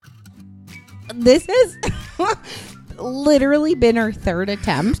This has literally been our third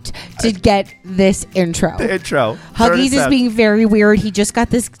attempt to get this intro. The intro. Huggies is being very weird. He just got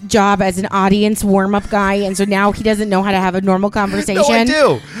this job as an audience warm-up guy, and so now he doesn't know how to have a normal conversation. No, I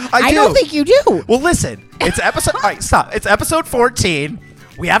do. I don't think you do. Well, listen. It's episode... all right, stop. It's episode 14.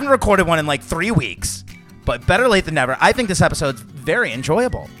 We haven't recorded one in like 3 weeks, but better late than never. I think this episode's very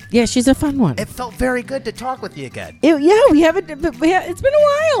enjoyable. Yeah, she's a fun one. It felt very good to talk with you again. We haven't... it's been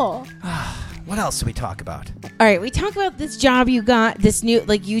a while. What else do we talk about? All right, we talk about this job you got, this new,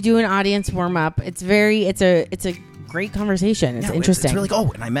 like you do an audience warm up. It's a great conversation. It's interesting. It's really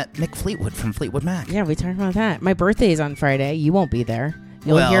cool. And I met Mick Fleetwood from Fleetwood Mac. Yeah, we talked about that. My birthday is on Friday. You won't be there.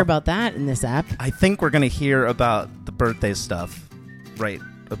 You'll hear about that in this app. I think we're going to hear about the birthday stuff right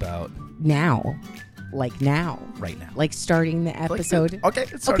about now. Like now. Right now. Like starting the episode. Okay,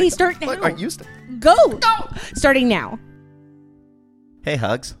 start now. Like I used to. Go. Starting now. Hey,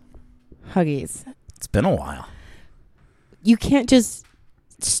 Hugs. Huggies. It's been a while. You can't just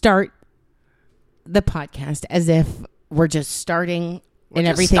start the podcast as if we're just starting and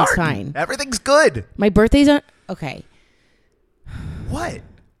everything's fine. Everything's good. My birthday's on... Okay. What?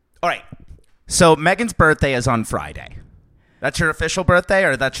 All right. So Megan's birthday is on Friday. That's your official birthday,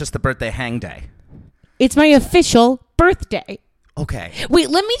 or that's just the birthday hang day? It's my official birthday. Okay. Wait,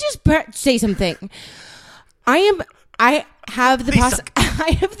 let me just say something. I have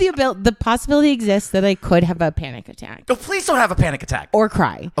the possibility exists that I could have a panic attack. No, please don't have a panic attack. Or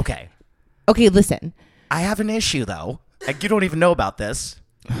cry. Okay, listen. I have an issue, though. And you don't even know about this.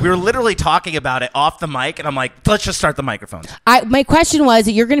 We were literally talking about it off the mic, and I'm like, let's just start the microphones. My question was,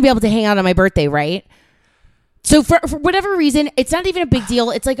 you're going to be able to hang out on my birthday, right? So for whatever reason, it's not even a big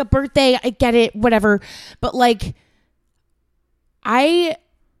deal. It's like a birthday. I get it, whatever. But like,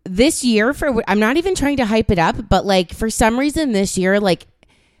 this year, I'm not even trying to hype it up, but like for some reason this year, like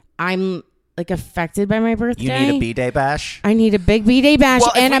I'm like affected by my birthday. You need a B-Day bash? I need a big B-Day bash.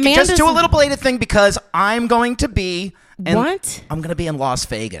 Well, and Amanda, just do a little belated thing because I'm going to be... What? I'm going to be in Las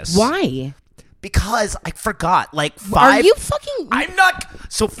Vegas. Why? Because I forgot, like 5... Are you fucking... I'm not...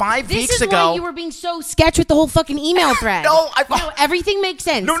 So 5 weeks ago... This is why you were being so sketch with the whole fucking email thread. No, everything makes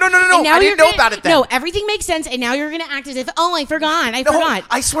sense. No. I didn't know about it then. No, everything makes sense, and now you're going to act as if, I forgot. No,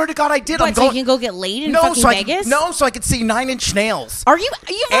 I swear to God, I did. What, so you can go get laid in fucking Vegas? So I could see 9 Inch Nails. Are you...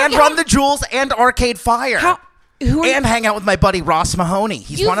 And Run the Jewels and Arcade Fire. And hang out with my buddy Ross Mahoney.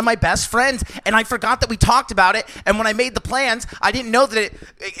 He's one of my best friends, and I forgot that we talked about it. And when I made the plans, I didn't know that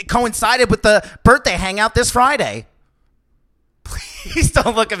it coincided with the birthday hangout this Friday. Please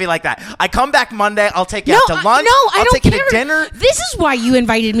don't look at me like that. I come back Monday. I'll take you out to lunch. I don't take care. You to dinner. This is why you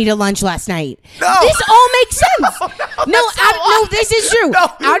invited me to lunch last night. No. This all makes sense. No, this is true.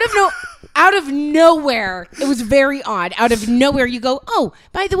 Out of nowhere, it was very odd. Out of nowhere, you go, oh,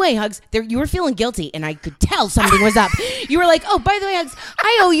 by the way, Hugs, you were feeling guilty, and I could tell something was up. You were like, oh, by the way, Hugs,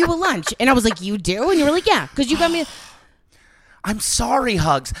 I owe you a lunch. And I was like, you do? And you were like, yeah, because you got me... I'm sorry,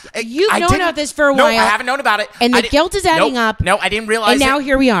 Hugs. You've known about this for a while. No, I haven't known about it. And the guilt is adding up. No, I didn't realize it. And now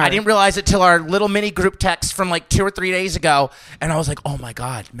here we are. I didn't realize it till our little mini group text from like 2 or 3 days ago. And I was like, oh my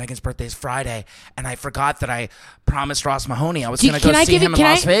God, Megan's birthday is Friday. And I forgot that I promised Ross Mahoney I was going to go see him in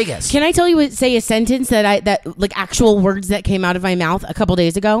Las Vegas. Can I tell you, say a sentence that like actual words that came out of my mouth a couple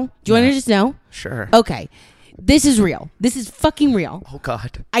days ago? Do you want to just know? Sure. Okay. This is real. This is fucking real. Oh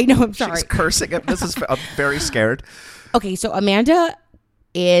God. I know, I'm sorry. She's cursing. I'm very scared. Okay, so Amanda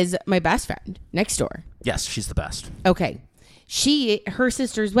is my best friend next door. Yes, she's the best. Okay. Her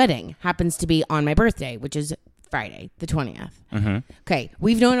sister's wedding happens to be on my birthday, which is Friday, the 20th. Mm-hmm. Okay.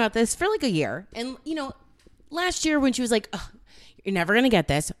 We've known about this for like a year. And, last year when she was like, you're never going to get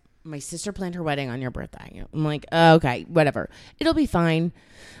this, my sister planned her wedding on your birthday. I'm like, okay, whatever. It'll be fine.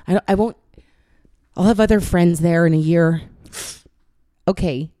 I won't. I'll have other friends there in a year.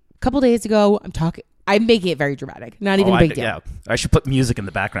 Okay. A couple days ago, I'm making it very dramatic. Not even a big deal. Yeah, I should put music in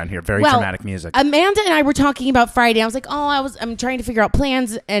the background here. Very dramatic music. Amanda and I were talking about Friday. I was like, I'm trying to figure out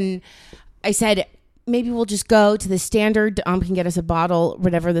plans. And I said, maybe we'll just go to the Standard. Can get us a bottle,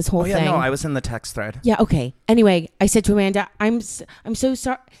 whatever, this whole thing. No, I was in the text thread. Yeah, okay. Anyway, I said to Amanda, I'm so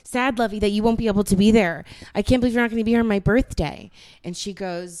sad, Lovey, that you won't be able to be there. I can't believe you're not going to be here on my birthday. And she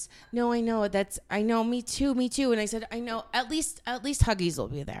goes, no, I know. I know. Me too. And I said, I know. At least Huggies will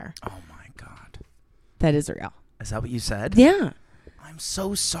be there. Oh, my God. That is real. Is that what you said? Yeah. I'm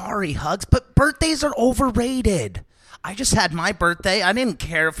so sorry, Hugs, but birthdays are overrated. I just had my birthday. I didn't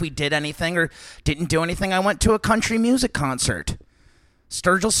care if we did anything or didn't do anything. I went to a country music concert.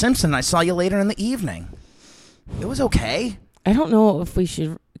 Sturgill Simpson, I saw you later in the evening. It was okay. I don't know if we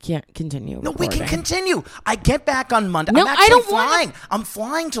can't continue. No, we can continue. I get back on Monday. No, I'm actually I don't flying. I'm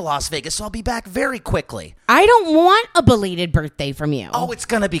flying to Las Vegas, so I'll be back very quickly. I don't want a belated birthday from you. Oh, it's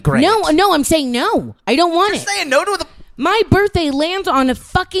going to be great. No, I'm saying no. I don't want You're it. saying no to the... My birthday lands on a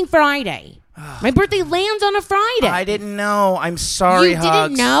fucking Friday. My birthday lands on a Friday. I didn't know. I'm sorry, You Hugs.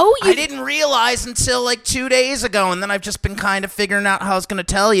 didn't know? I didn't realize until like 2 days ago, and then I've just been kind of figuring out how I was going to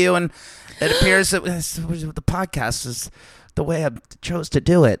tell you, and it appears that the podcast is the way I chose to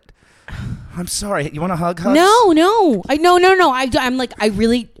do it. I'm sorry. You want a hug, Hugs? No. No. I'm like, I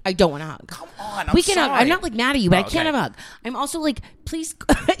don't want to hug. Come on. We can hug. sorry. I'm not like mad at you, but I can't have a hug. I'm also like, please.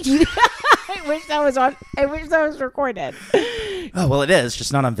 I wish that was on. I wish that was recorded. Oh, well, it is,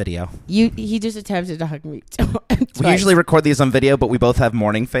 just not on video. He just attempted to hug me. We usually record these on video, but we both have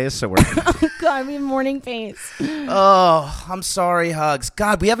morning face, so we're... Oh, God, I mean, morning face. Oh, I'm sorry, Hugs.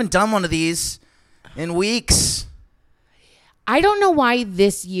 God, we haven't done one of these in weeks. I don't know why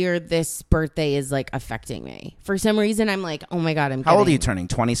this year, this birthday is like affecting me. For some reason, I'm like, oh my God, How old are you turning?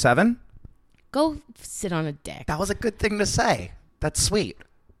 27? Go sit on a dick. That was a good thing to say. That's sweet.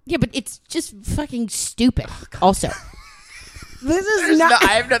 Yeah, but it's just fucking stupid. Also, this is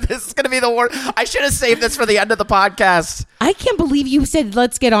This is going to be the worst. I should have saved this for the end of the podcast. I can't believe you said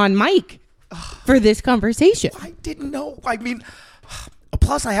let's get on mic for this conversation. I didn't know. I mean,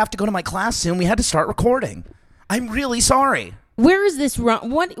 plus I have to go to my class soon. We had to start recording. I'm really sorry. Where is this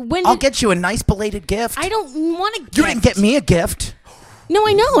run? I'll get you a nice belated gift. I don't want a gift. You didn't get me a gift. No,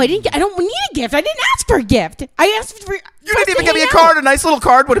 I know. I don't need a gift. I didn't ask for a gift. I asked for. You didn't even give me a card. A nice little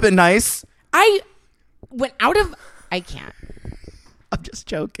card would have been nice. I went out of. I can't. I'm just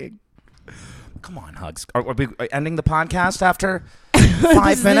joking. Come on, Hugs. Are we ending the podcast after 5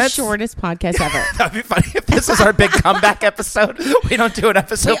 This is minutes? the shortest podcast ever. That'd be funny if this is our big comeback episode. We don't do an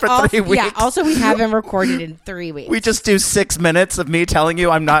episode for 3 weeks. Yeah. Also, we haven't recorded in 3 weeks. We just do 6 minutes of me telling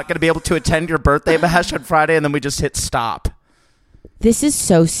you I'm not going to be able to attend your birthday bash on Friday, and then we just hit stop. This is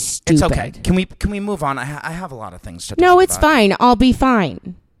so stupid. It's okay. Can we move on? I have a lot of things to talk about. No, it's fine. I'll be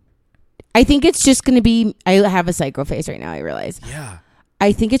fine. I think it's just going to be. I have a psycho face right now. I realize. Yeah.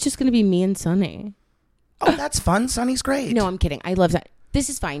 I think it's just going to be me and Sunny. Oh, that's fun. Sunny's great. No, I'm kidding. I love that.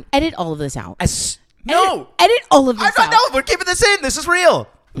 This is fine. Edit all of this out. No. Edit all of this I'm not. out. No, we're keeping this in. This is real.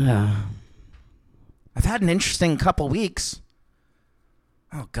 Ugh. I've had an interesting couple weeks.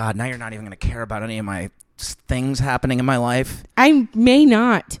 Oh, God. Now you're not even going to care about any of my things happening in my life. I may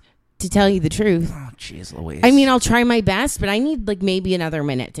not, to tell you the truth. Oh, jeez, Louise. I mean, I'll try my best, but I need like maybe another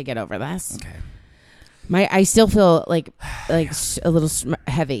minute to get over this. Okay. I still feel like a little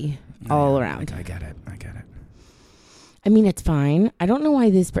heavy all around. I get it. I mean, it's fine. I don't know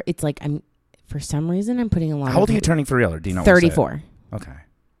why this. It's like for some reason I'm putting a lot. How old are you turning for real, or do you know? 34. Okay.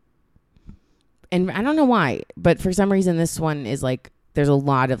 And I don't know why, but for some reason this one is like there's a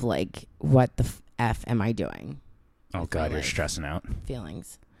lot of like, what the F am I doing? Oh God, you're stressing out.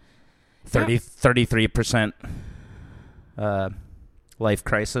 Feelings. 33% life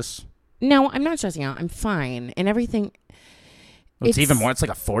crisis. No, I'm not stressing out. I'm fine, and everything. It's even more. It's like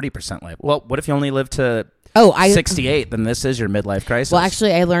a 40% life. Well, what if you only live to 68? Then this is your midlife crisis. Well,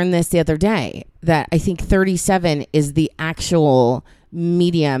 actually, I learned this the other day that I think 37 is the actual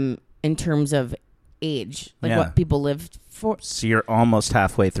medium in terms of age, like what people live for. So you're almost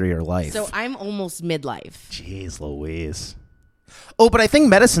halfway through your life. So I'm almost midlife. Jeez Louise. Oh, but I think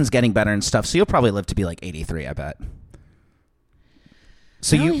medicine's getting better and stuff, so you'll probably live to be like 83, I bet.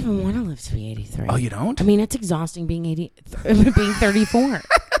 So I don't even want to live to be 83. Oh, you don't? I mean, it's exhausting being 34.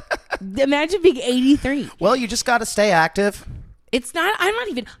 Imagine being 83. Well, you just got to stay active. It's not.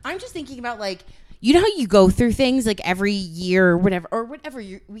 I'm just thinking about like, you know how you go through things like every year or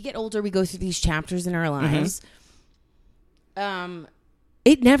whatever. We get older, we go through these chapters in our lives. Mm-hmm.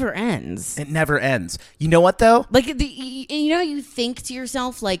 It never ends. It never ends. You know what though? Like you know, you think to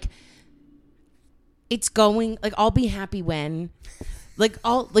yourself like, it's going like I'll be happy when. Like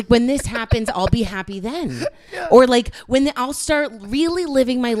when this happens, I'll be happy then. Yeah. Or like when I'll start really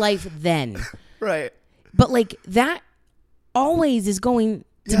living my life then. Right. But like that always is going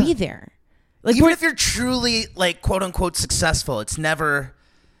to be there. Like even if you're truly like quote unquote successful,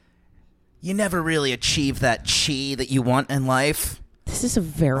 you never really achieve that chi that you want in life. This is a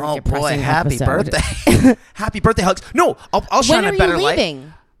very depressing boy, happy episode. birthday. Happy birthday, Hugs. No, I'll shine a better light. When are you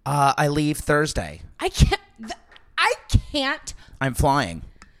leaving? I leave Thursday. I can't. I'm flying.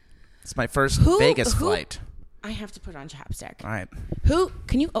 It's my first Vegas flight. I have to put on chapstick. All right.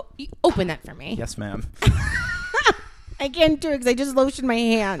 Can you open that for me? Yes, ma'am. I can't do it because I just lotioned my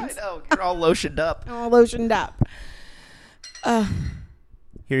hands. I know. You're all lotioned up. I'm all lotioned up.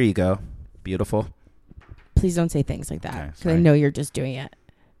 Here you go. Beautiful. Please don't say things like that. Okay, Because I know you're just doing it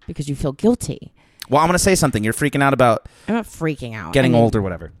because you feel guilty. Well, I'm going to say something. You're freaking out about I'm not freaking out. getting old or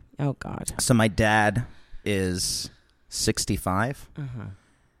whatever. Oh, God. So my dad is 65,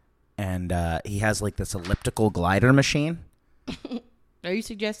 and he has like this elliptical glider machine. Are you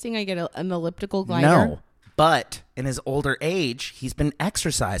suggesting I get an elliptical glider? No, but in his older age, he's been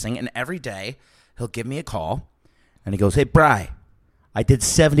exercising, and every day he'll give me a call, and he goes, "Hey, Bri, I did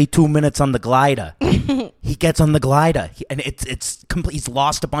 72 minutes on the glider." He gets on the glider, and it's complete. He's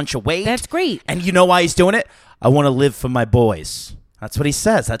lost a bunch of weight. That's great. And you know why he's doing it? I want to live for my boys. That's what he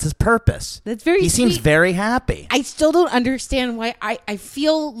says. That's his purpose. That's very He seems sweet. very happy. I still don't understand why I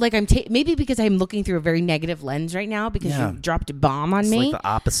feel like I'm maybe because I'm looking through a very negative lens right now because you dropped a bomb on It's me. like the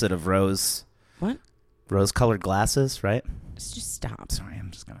opposite of rose. What? Rose-colored glasses, right? Just stop. Sorry,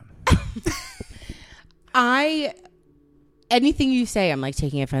 I'm just gonna. Anything you say, I'm like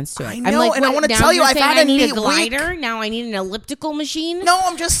taking offense to it. I I'm know, like, and I what, want to now tell you, you're I've saying had I a need a neat glider. week. Now I need an elliptical machine. No,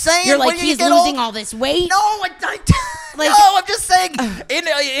 I'm just saying. You're like when you he's get losing old- all this weight. No, Like- no, I'm just saying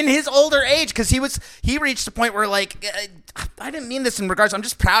in his older age, because he reached a point where like I didn't mean this in regards. I'm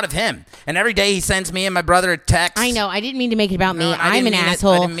just proud of him, and every day he sends me and my brother a text. I know. I didn't mean to make it about me. No, I I'm didn't an mean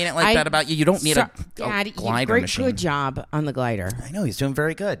asshole. I didn't mean it like that about you. You don't need a Dad, glider great, machine. Good job on the glider. I know he's doing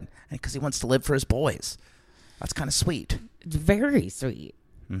very good because he wants to live for his boys. That's kind of sweet. It's very sweet.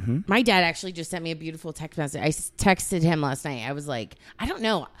 Mm-hmm. My dad actually just sent me a beautiful text message. I texted him last night. I was like, I don't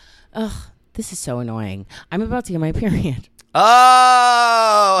know. Ugh, this is so annoying. I'm about to get my period.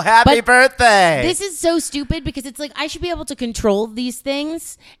 Oh, happy birthday. This is so stupid because it's like I should be able to control these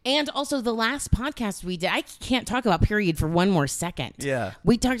things. And also the last podcast we did, I can't talk about period for one more second. Yeah.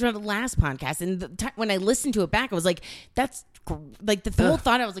 We talked about the last podcast. And when I listened to it back, I was like, that's like the whole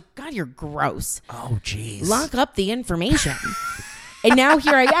thought. I was like, God, you're gross. Oh, jeez. Lock up the information. And now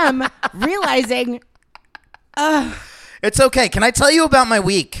here I am realizing. It's okay. Can I tell you about my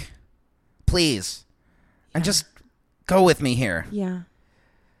week? Please. And just go with me here. Yeah.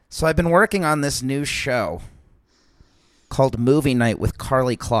 So I've been working on this new show called Movie Night with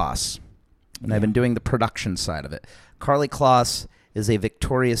Carly Kloss. And I've been doing the production side of it. Carly Kloss is a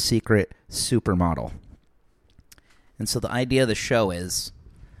Victoria's Secret supermodel. And so the idea of the show is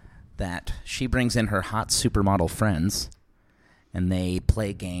that she brings in her hot supermodel friends and they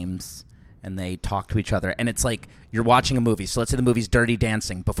play games and they talk to each other. And it's like you're watching a movie. So let's say the movie's Dirty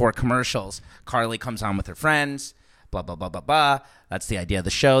Dancing. Before commercials, Carly comes on with her friends, blah, blah, blah, blah, blah. That's the idea of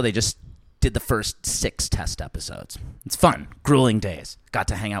the show. They just did the first 6 test episodes. It's fun. Grueling days. Got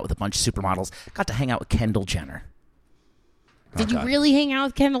to hang out with a bunch of supermodels. Got to hang out with Kendall Jenner. Did you really hang out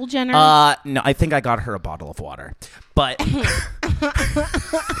with Kendall Jenner? No, I think I got her a bottle of water. But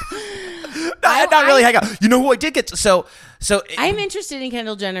not really hang out. You know who I did get to? So I'm interested in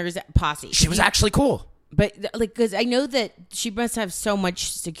Kendall Jenner's posse. she was actually cool. But like, because I know that she must have so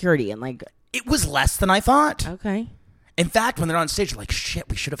much security and like. It was less than I thought. Okay. In fact, when they're on stage, they're like, shit,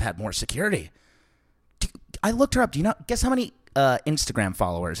 we should have had more security. I looked her up. Do you know? Guess how many Instagram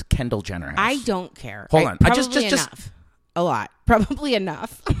followers Kendall Jenner has? I don't care. Hold on. Probably enough. A lot. Probably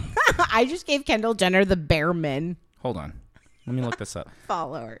enough. I just gave Kendall Jenner the bare min Hold on. Let me look this up.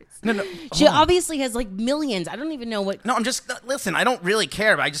 followers. No. She obviously has like millions. I don't even know what. No, I'm just listen. I don't really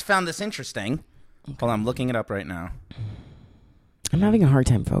care, but I just found this interesting. Okay. Hold on, I'm looking it up right now. I'm having a hard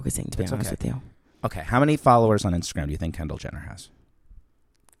time focusing, to be honest with you. Okay, how many followers on Instagram do you think Kendall Jenner has?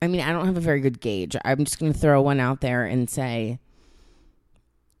 I mean, I don't have a very good gauge. I'm just going to throw one out there and say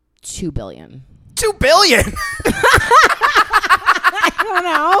 2 billion. 2 billion? I don't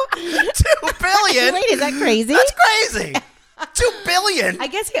know. 2 billion? Wait, is that crazy? That's crazy. 2 billion? I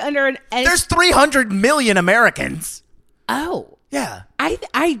guess under an. There's 300 million Americans. Oh. Yeah.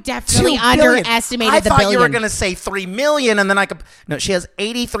 I definitely 2 billion. underestimated I the thought billion. you were going to say 3 million, and then I could. No, she has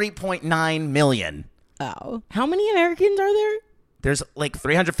 83.9 million. Oh. How many Americans are there? There's like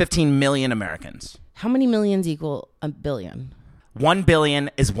 315 million Americans. How many millions equal a billion? 1 billion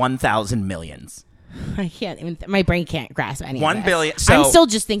is 1,000 millions. I can't even. My brain can't grasp any. 1 of this. billion. So, I'm still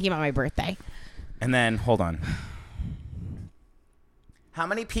just thinking about my birthday. And then, hold on. How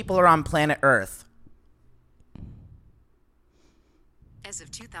many people are on planet Earth? As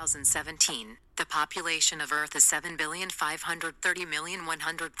of 2017, the population of Earth is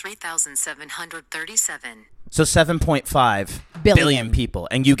 7,530,103,737. So 7.5 billion people,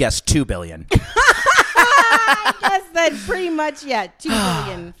 and you guessed 2 billion. I guess that pretty much, 2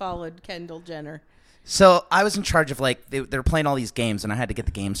 billion followed Kendall Jenner. So I was in charge of they were playing all these games, and I had to get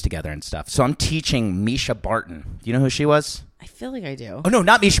the games together and stuff. So I'm teaching Misha Barton. Do you know who she was? I feel like I do. Oh, no,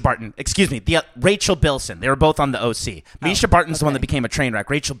 not Misha Barton. Excuse me. Rachel Bilson. They were both on the OC. Misha Barton's the one that became a train wreck.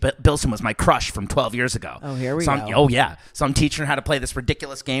 Rachel Bilson was my crush from 12 years ago. Oh, here we go. Oh, yeah. So I'm teaching her how to play this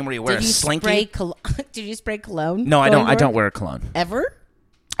ridiculous game where you wear a slinky. Did you spray cologne? No, I don't. I don't wear a cologne. Ever?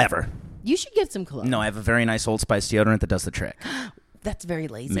 You should get some cologne. No, I have a very nice Old Spice deodorant that does the trick. That's very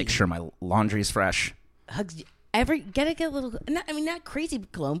lazy. Make sure my laundry is fresh. Hugs. Get a little. Not crazy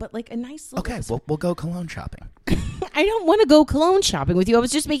cologne, but like a nice little. Okay, we'll go cologne shopping. I don't want to go cologne shopping with you. I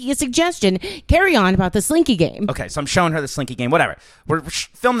was just making a suggestion. Carry on about the Slinky game. Okay, so I'm showing her the Slinky game. Whatever. We're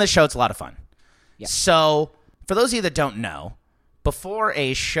filming this show. It's a lot of fun. Yep. So, for those of you that don't know, before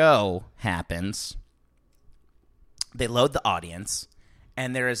a show happens, they load the audience,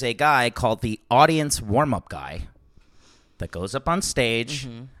 and there is a guy called the audience warm-up guy that goes up on stage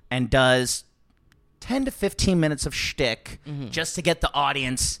and does 10 to 15 minutes of shtick just to get the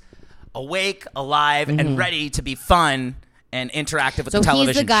audience awake, alive, and ready to be fun and interactive with the television show. So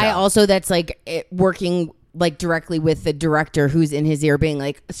he's the guy also that's like working like directly with the director who's in his ear being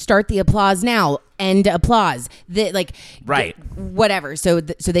like, start the applause now, end applause. Right. Whatever. So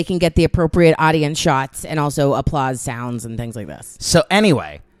they can get the appropriate audience shots and also applause sounds and things like this. So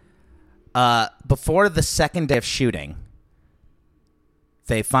anyway, before the second day of shooting,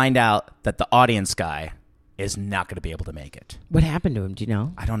 they find out that the audience guy is not going to be able to make it. What happened to him? Do you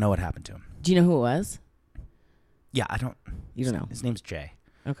know? I don't know what happened to him. Do you know who it was? Yeah, I don't. You don't know? His name's Jay.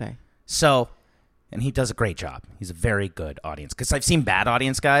 Okay. So, and he does a great job. He's a very good audience. Because I've seen bad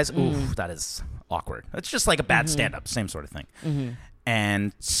audience guys. Ooh, that is awkward. It's just like a bad stand-up, same sort of thing.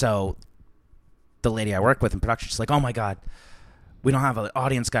 And so the lady I work with in production, she's like, oh my God, we don't have an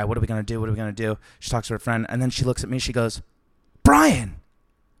audience guy. What are we going to do? She talks to her friend, and then she looks at me. She goes, Brian,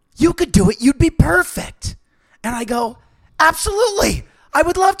 you could do it. You'd be perfect. And I go, absolutely. I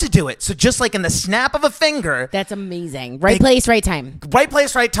would love to do it. So just like in the snap of a finger. That's amazing. Right place, right time. Right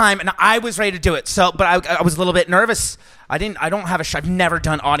place, right time. And I was ready to do it. So, but I was a little bit nervous. I've never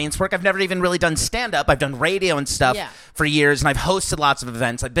done audience work. I've never even really done stand-up. I've done radio and stuff for years. And I've hosted lots of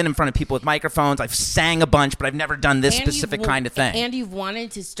events. I've been in front of people with microphones. I've sang a bunch, but I've never done this specific kind of thing. And you've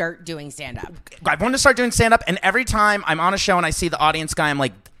wanted to start doing stand-up. I've wanted to start doing stand-up. And every time I'm on a show and I see the audience guy, I'm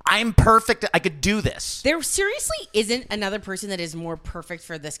like, I'm perfect. I could do this. There seriously isn't another person that is more perfect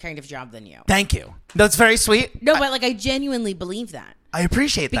for this kind of job than you. Thank you. That's very sweet. No, but I genuinely believe that. I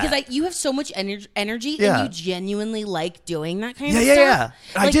appreciate that. Because you have so much energy and you genuinely like doing that kind of stuff. Yeah,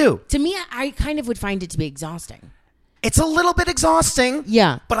 I do. To me, I kind of would find it to be exhausting. It's a little bit exhausting.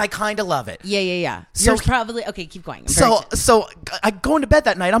 Yeah. But I kind of love it. Yeah. So, you're probably... Okay, keep going. So I go into bed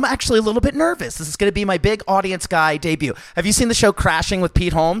that night. I'm actually a little bit nervous. This is going to be my big audience guy debut. Have you seen the show Crashing with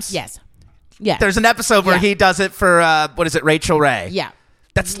Pete Holmes? Yes. Yeah. There's an episode where he does it for, Rachel Ray? Yeah.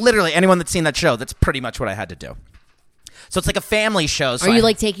 That's literally, anyone that's seen that show, that's pretty much what I had to do. So it's like a family show. So Are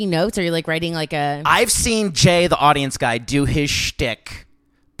you taking notes? Are you writing a... I've seen Jay, the audience guy, do his shtick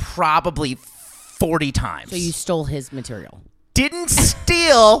probably 40 times. So you stole his material. Didn't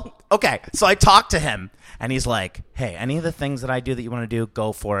steal. Okay, so I talked to him, and he's like, hey, any of the things that I do that you want to do,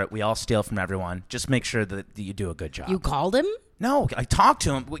 go for it. We all steal from everyone. Just make sure that you do a good job. You called him? No, I talked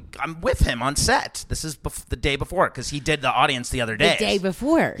to him. I'm with him on set. This is the day before, because he did the audience the other day. The day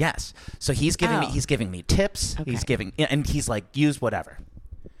before? Yes. So he's giving me tips. Okay. And he's like, use whatever.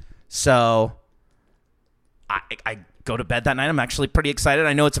 So I go to bed that night. I'm actually pretty excited.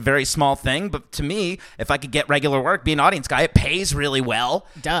 I know it's a very small thing, but to me, if I could get regular work, be an audience guy, it pays really well.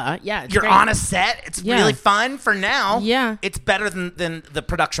 Duh. Yeah. You're great. on a set. It's really fun for now. Yeah. It's better than the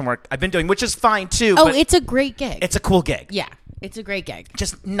production work I've been doing, which is fine too. Oh, it's a great gig. It's a cool gig. Yeah. It's a great gig.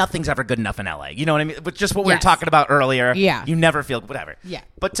 Just nothing's ever good enough in LA. You know what I mean? But just what we were talking about earlier. Yeah. You never feel whatever. Yeah.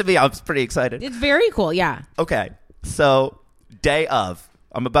 But to me, I was pretty excited. It's very cool. Yeah. Okay. So day of,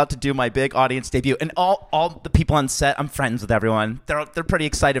 I'm about to do my big audience debut, and all the people on set, I'm friends with everyone. They're pretty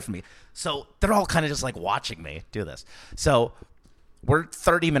excited for me. So they're all kind of just watching me do this. So we're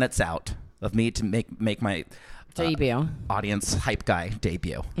 30 minutes out of me to make my debut, audience hype guy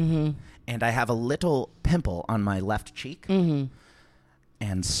debut. Mm-hmm. And I have a little pimple on my left cheek. Mm-hmm.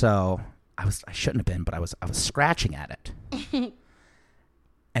 And so I shouldn't have been, but I was scratching at it.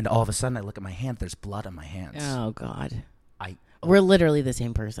 And all of a sudden I look at my hand, there's blood on my hands. Oh God. We're literally the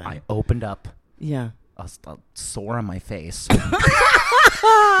same person. I opened up a sore on my face.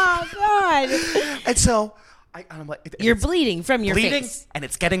 Oh God. And so I'm like, you're bleeding from your face. And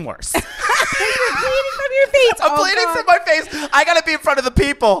it's getting worse. You're bleeding from your face. I'm bleeding from my face. I got to be in front of the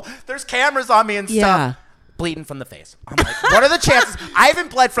people. There's cameras on me and stuff. Bleeding from the face. I'm like, what are the chances? I haven't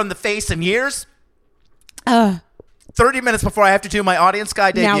bled from the face in years. 30 minutes before I have to do my audience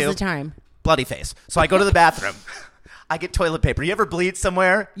guy debut. Now's the time. Bloody face. So I go to the bathroom. I get toilet paper. You ever bleed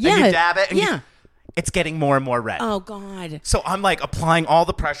somewhere? Yeah. And you dab it? And Yeah. it's getting more and more red. Oh, God. So I'm like applying all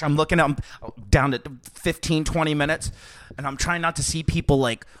the pressure. I'm looking at, I'm down to 15, 20 minutes. And I'm trying not to see people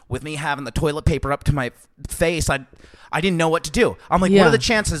like with me having the toilet paper up to my face. I didn't know what to do. I'm like, what are the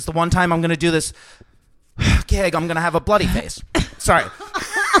chances the one time I'm going to do this gig, I'm going to have a bloody face? Sorry.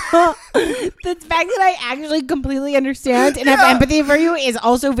 The fact that I actually completely understand and have empathy for you is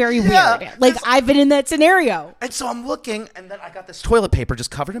also very weird. Like, I've been in that scenario. And so I'm looking, and then I got this toilet paper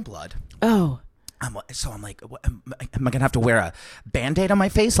just covered in blood. Oh. I'm like, what, am I going to have to wear a Band-Aid on my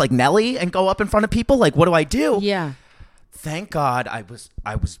face like Nelly and go up in front of people? Like, what do I do? Yeah. Thank God I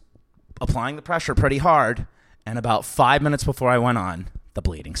was applying the pressure pretty hard, and about 5 minutes before I went on, the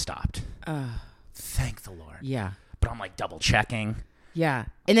bleeding stopped. Thank the Lord. Yeah. But I'm like double checking. Yeah.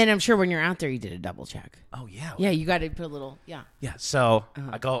 And then I'm sure when you're out there, you did a double check. Oh, yeah. Yeah, you got to put a little, Yeah, so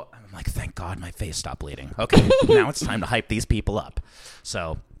I'm like, thank God my face stopped bleeding. Okay, now it's time to hype these people up.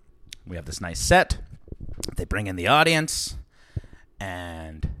 So we have this nice set. They bring in the audience,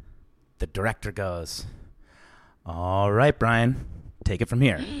 and the director goes, all right, Brian, take it from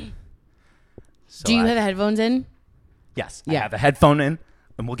here. So do you have the headphones in? Yes, Yeah. I have a headphone in,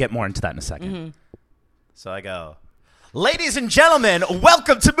 and we'll get more into that in a second. So I go, ladies and gentlemen,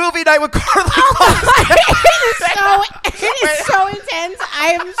 welcome to Movie Night with Carly Claus. It is so intense.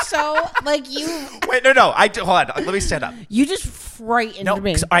 I am so, like, you. Wait, no. Hold on. Let me stand up. You just frightened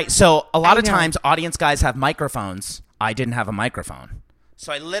me. All right, so a lot of know. times audience guys have microphones. I didn't have a microphone.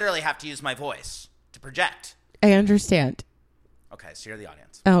 So I literally have to use my voice to project. I understand. Okay, so you're the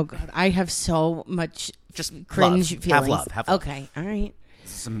audience. Oh, God. I have so much Just cringe love. feelings. Have love. Okay. All right.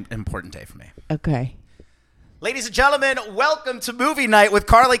 This is an important day for me. Okay. Ladies and gentlemen, welcome to Movie Night with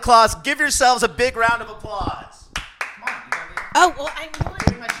Carly Claus. Give yourselves a big round of applause. Come on. Oh, well, I want.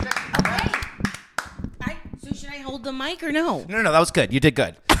 Okay. So should I hold the mic or no? No, that was good. You did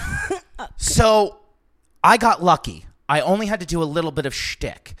good. So I got lucky. I only had to do a little bit of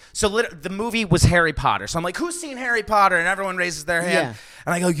shtick. So the movie was Harry Potter. So I'm like, who's seen Harry Potter? And everyone raises their hand. Yeah.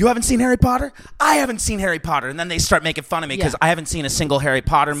 And I go, you haven't seen Harry Potter? I haven't seen Harry Potter. And then they start making fun of me because I haven't seen a single Harry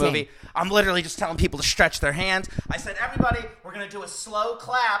Potter movie. I'm literally just telling people to stretch their hands. I said, everybody, we're going to do a slow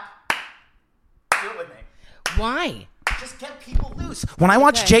clap. Do it with me. Why? Just get people loose. When I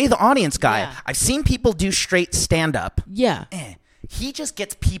watch Jay, the audience guy, I've seen people do straight stand-up. Yeah. He just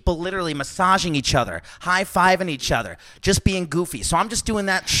gets people literally massaging each other, high-fiving each other, just being goofy. So I'm just doing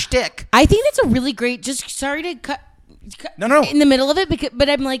that shtick. I think that's a really great. Just sorry to cut No. in the middle of it, but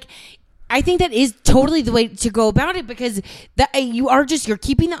I'm like, I think that is totally the way to go about it because you're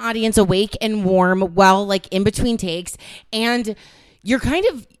keeping the audience awake and warm while like in between takes, and you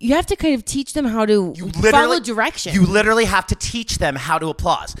have to kind of teach them how to follow direction. You literally have to teach them how to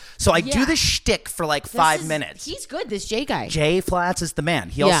applause. So I do this shtick for like 5 minutes. He's good, this Jay guy. Jay Flats is the man.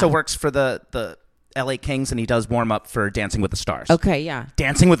 He also works for the LA Kings, and he does warm up for Dancing with the Stars. Okay, yeah.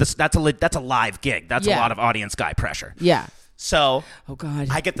 Dancing with the that's a live gig. That's a lot of audience guy pressure. Yeah. So, oh God,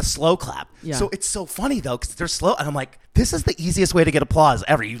 I get the slow clap. Yeah. So it's so funny though because they're slow, and I'm like, this is the easiest way to get applause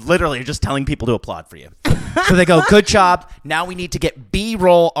ever. You literally are just telling people to applaud for you. So they go, good job. Now we need to get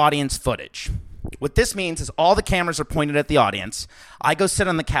B-roll audience footage. What this means is all the cameras are pointed at the audience. I go sit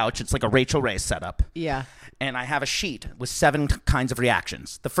on the couch. It's like a Rachel Ray setup. Yeah. And I have a sheet with 7 kinds of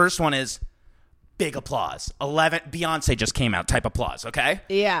reactions. The first one is big applause. 11 Beyonce just came out type applause. Okay.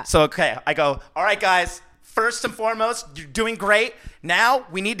 Yeah. So I go, all right, guys. First and foremost, you're doing great. Now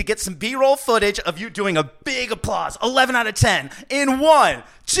we need to get some B-roll footage of you doing a big applause. 11 out of 10 in 1,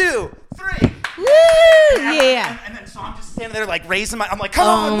 2, 3. Woo! Yeah. And then so I'm just standing there like raising I'm like, come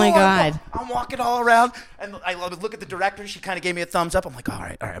on. Oh my God. I'm walking all around, and I look at the director. She kind of gave me a thumbs up. I'm like, all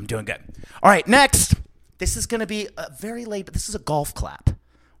right, I'm doing good. All right, next. This is going to be very late, but this is a golf clap.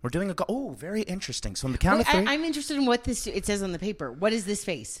 We're doing very interesting. So on the count of 3. I'm interested in what it says on the paper. What is this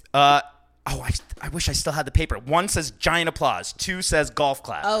face? I wish I still had the paper. 1 says giant applause. 2 says golf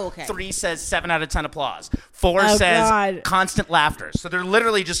clap. Oh, okay. 3 says 7 out of 10 applause. 4 says constant laughter. So they're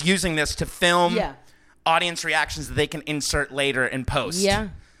literally just using this to film audience reactions that they can insert later in post. Yeah.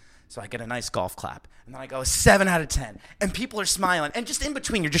 So I get a nice golf clap. And then I go 7 out of 10. And people are smiling. And just in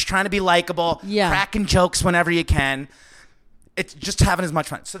between, you're just trying to be likable, cracking jokes whenever you can. It's just having as much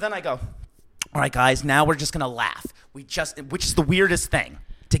fun. So then I go, all right, guys, now we're just going to laugh. Which is the weirdest thing.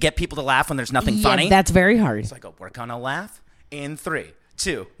 To get people to laugh when there's nothing funny. That's very hard. So I go, we're gonna laugh in 3,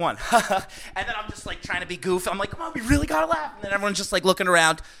 2, 1. And then I'm just like trying to be goofy. I'm like, come on, we really gotta laugh. And then everyone's just like looking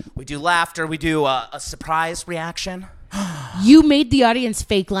around. We do laughter. We do a surprise reaction. You made the audience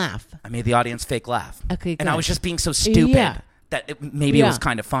fake laugh. I made the audience fake laugh. Okay, good. And I was just being so stupid. Yeah. that maybe it was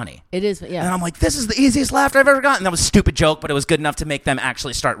kind of funny. It is, yeah. And I'm like, this is the easiest laughter I've ever gotten. That was a stupid joke, but it was good enough to make them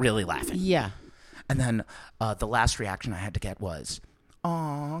actually start really laughing. Yeah. And then the last reaction I had to get was,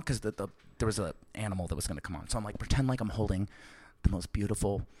 "Aw," because there was an animal that was going to come on. So I'm like, pretend like I'm holding the most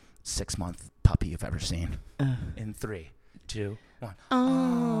beautiful 6-month puppy you've ever seen. In 3, 2, 1.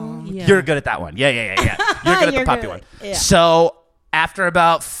 Oh, yeah. You're good at that one. Yeah. You're good at the puppy one. Yeah. So after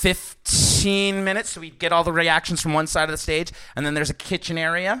about 15 minutes, we get all the reactions from one side of the stage, and then there's a kitchen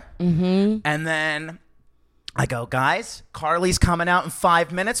area. Mm-hmm. And then I go, guys, Carly's coming out in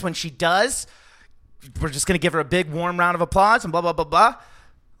 5 minutes. When she does, we're just going to give her a big warm round of applause and blah, blah, blah, blah.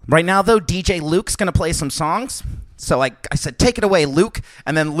 Right now, though, DJ Luke's going to play some songs. So I said, take it away, Luke.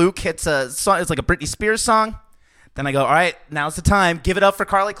 And then Luke hits a song. It's like a Britney Spears song. Then I go, all right, now's the time. Give it up for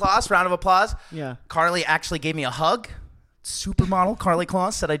Carly Kloss. Round of applause. Yeah. Carly actually gave me a hug. Supermodel Carly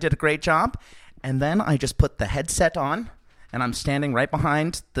Kloss said I did a great job. And then I just put the headset on, and I'm standing right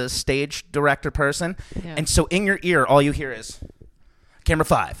behind the stage director person. Yeah. And so in your ear, all you hear is camera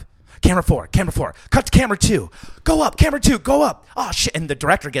 5. Camera 4, camera 4, cut to camera 2, go up, camera 2, go up. Oh, shit. And the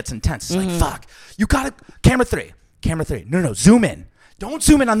director gets intense. It's like, fuck, you got to, camera 3, no, zoom in. Don't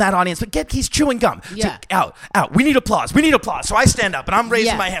zoom in on that audience, but he's chewing gum. Yeah. So, out. We need applause. So I stand up and I'm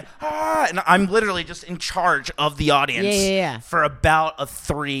raising my hand. And I'm literally just in charge of the audience for about a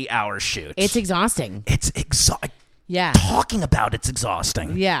 3-hour shoot. It's exhausting. It's exhausting. Yeah. Talking about it's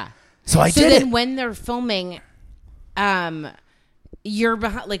exhausting. Yeah. So I did it. So then when they're filming, you're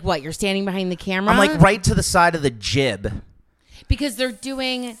behind, like what? You're standing behind the camera? I'm like right to the side of the jib. Because they're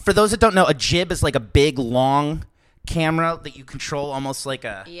doing... For those that don't know, a jib is like a big, long camera that you control almost like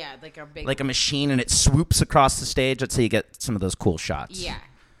a... Yeah, like a big... Like a machine, and it swoops across the stage. That's how you get some of those cool shots. Yeah.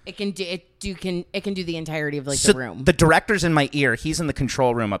 It can do the entirety of like the room. The director's in my ear. He's in the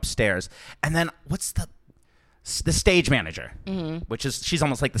control room upstairs. And then what's the stage manager, which is... She's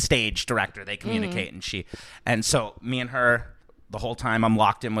almost like the stage director. They communicate, and so me and her... The whole time I'm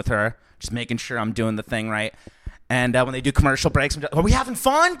locked in with her, just making sure I'm doing the thing right. And when they do commercial breaks, are we having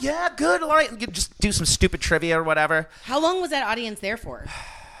fun? Yeah, good. All right. You just do some stupid trivia or whatever. How long was that audience there for?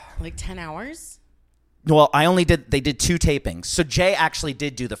 Like 10 hours? Well, they did 2 tapings. So Jay actually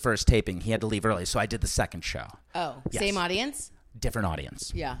did do the first taping. He had to leave early, so I did the second show. Oh, yes. Same audience? Different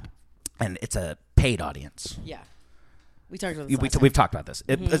audience. Yeah. And it's a paid audience. Yeah. We talked about this We've talked about this.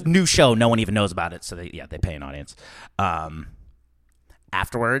 A new show, no one even knows about it, so they pay an audience.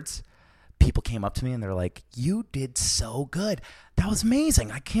 Afterwards, people came up to me and they're like, you did so good. That was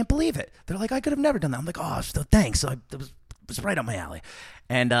amazing. I can't believe it. They're like, I could have never done that. I'm like, oh, thanks. It was right up my alley.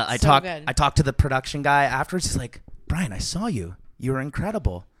 And I talked to the production guy afterwards. He's like, Brian, I saw you. You were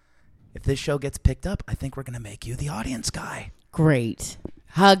incredible. If this show gets picked up, I think we're going to make you the audience guy. Great.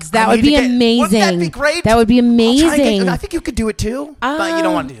 Hugs. That would be amazing. Wouldn't that be great? That would be amazing. I think you could do it too, but you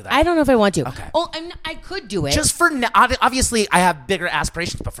don't want to do that. I don't know if I want to. Okay. Oh, I could do it. Just for now. Obviously, I have bigger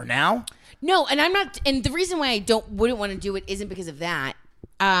aspirations, but for now. No, and I'm not. And the reason why I wouldn't want to do it isn't because of that.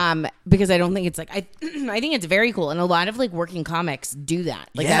 Because I don't think it's like I think it's very cool, and a lot of like working comics do that.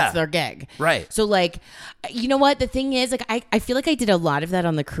 Like that's their gig, right? So like, you know what the thing is, like I feel like I did a lot of that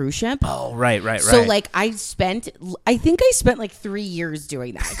on the cruise ship. Oh, right. So like I think I spent like 3 years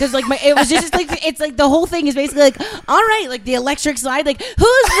doing that because like it was just like it's like the whole thing is basically like, all right, like the electric slide, like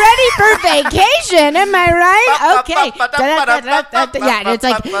who's ready for vacation? Am I right? Okay, yeah, and it's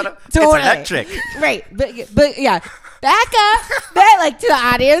like totally. It's electric, right? But yeah. Back up, like to the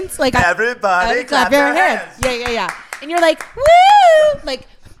audience, like everybody clap your hands. Yeah. And you're like, woo! Like,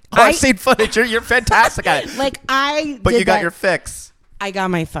 I've seen footage. You're fantastic at it. Like but you got your fix. I got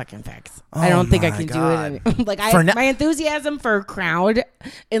my fucking fix. I don't think I can do it. Like my enthusiasm for a crowd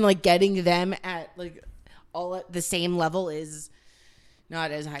and like getting them at like all at the same level is not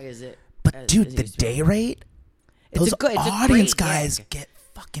as high as it. But dude, the day rate, those audience guys get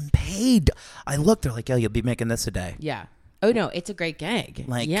fucking paid. I looked, they're like, yo, you'll be making this a day. Yeah. Oh no, it's a great gig.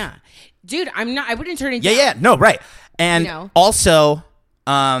 Like, yeah, dude, I wouldn't turn it down. Yeah, no, right. And also,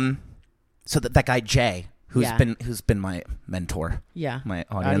 so that guy Jay, who's been my mentor. Yeah. My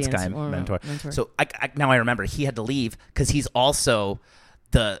audience guy mentor. So now I remember he had to leave because he's also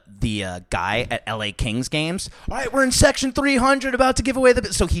the guy at LA Kings games. All right, we're in section 300 about to give away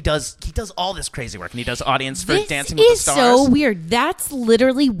so he does all this crazy work, and he does audience for Dancing with the Stars. This is so weird. That's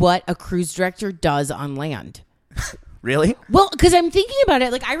literally what a cruise director does on land. Really? Well, because I'm thinking about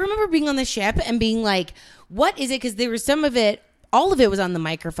it. Like, I remember being on the ship and being like, what is it? Because there was some of it, all of it was on the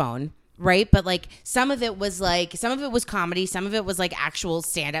microphone, right? But like some of it was comedy, some of it was like actual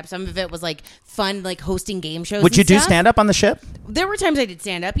stand up, some of it was like fun, like hosting game shows. Would you do stand up on the ship? There were times I did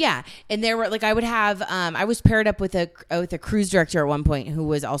stand up, yeah. And there were like I would have I was paired up with a cruise director at one point who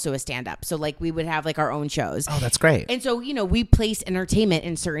was also a stand up. So like we would have like our own shows. Oh, that's great. And so, you know, we placed entertainment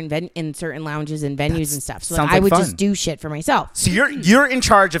in certain lounges and venues and stuff. So like, sounds I like would fun. just do shit for myself. So you're in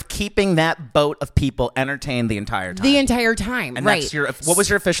charge of keeping that boat of people entertained the entire time. The entire time, and right? That's what was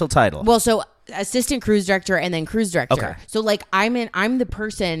your official title? Well, so assistant cruise director and then cruise director. Okay. So like I'm the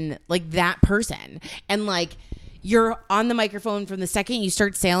person, like that person, and like you're on the microphone from the second you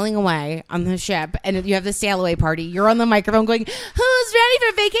start sailing away on the ship, and if you have the sail away party, you're on the microphone going, "Who's ready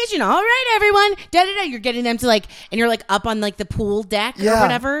for vacation? All right, everyone." Da da da. You're getting them to like, and you're like up on like the pool deck or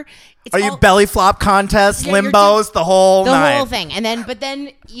whatever. It's Are you belly flop contests, Yeah, you're limbos, the whole whole thing? And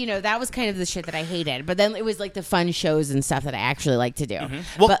then you know that was kind of the shit that I hated. But then it was like the fun shows and stuff that I actually like to do.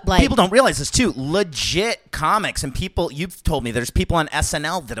 Well, but like people don't realize this too. Legit comics and people, you've told me there's people on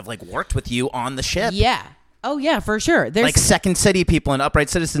SNL that have like worked with you on the ship. yeah. Oh yeah, for sure. There's Like Second City people and Upright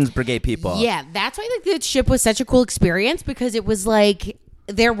Citizens Brigade people. Yeah, that's why like the ship was such a cool experience, because it was like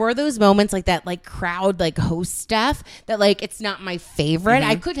there were those moments like that, like crowd like host stuff that like it's not my favorite.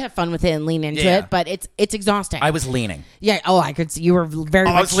 I could have fun with it and lean into Yeah. it, but it's exhausting. I was leaning. Yeah. Oh, I could see you were very.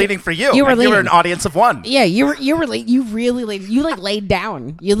 I much was leaning for you. You were and leaning. you were an audience of one. Yeah, you really laid. You like laid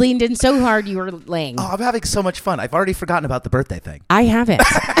down. You leaned in so hard you were laying. Oh, I'm having so much fun. I've already forgotten about the birthday thing. I haven't.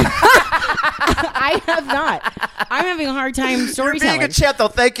 I have not. I'm having a hard time You're storytelling. being a champ, though.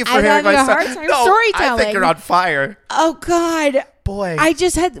 Thank you for I'm hearing my having a story. hard time storytelling. I think you're on fire. Oh God. Boy. I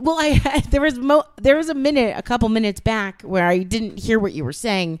just had there was a couple minutes back where I didn't hear what you were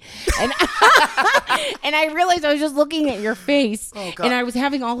saying, and and I realized I was just looking at your face, and I was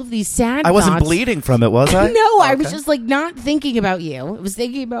having all of these sad. I wasn't thoughts. bleeding from it, was I? No, I was just like not thinking about you. I was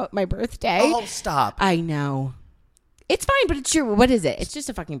thinking about my birthday. Oh, stop. I know. It's fine, but it's true. What is it? It's just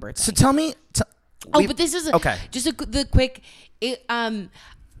a fucking birthday. So tell me. But this is the quick.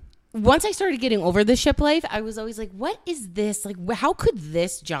 Once I started getting over the ship life, I was always like, what is this? Like, how could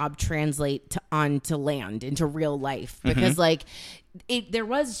this job translate onto land, into real life? Because like there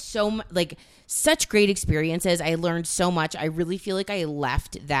was such great experiences. I learned so much. I really feel like I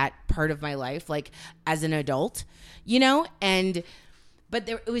left that part of my life, like as an adult, you know, but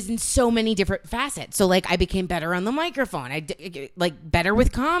it was in so many different facets. So like I became better on the microphone. Like better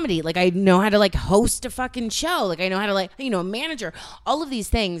with comedy. Like I know how to like host a fucking show. Like I know how to like, you know, manager, all of these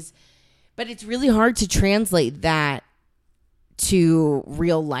things. But it's really hard to translate that to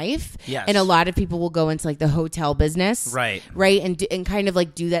real life. Yes. And a lot of people will go into like the hotel business. Right. Right. And kind of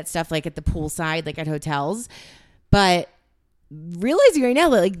like do that stuff like at the poolside, like at hotels. But realizing right now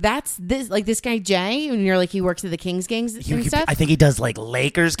that like that's this guy Jay, and you're like he works at the Kings games and stuff. I think he does like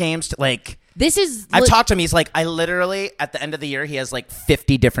Lakers games. Like this is I've talked to him. He's like, I literally at the end of the year he has like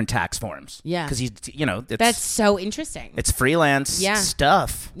 50 different tax forms. Yeah, because he's that's so interesting. It's freelance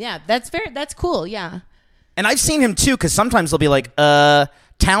stuff. Yeah, that's cool. Yeah, and I've seen him too, because sometimes they'll be like,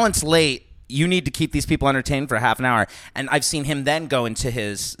 talent's late. You need to keep these people entertained for half an hour. And I've seen him then go into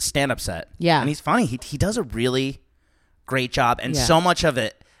his stand-up set. Yeah, and he's funny. He does a really great job, and so much of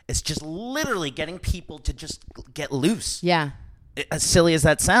it is just literally getting people to just get loose. Yeah. As silly as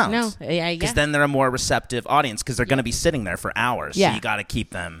that sounds. No, yeah. Because then they're a more receptive audience, because they're going to be sitting there for hours. Yeah. So you got to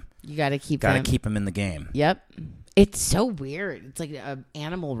keep them. You got to keep them in the game. Yep. It's so weird. It's like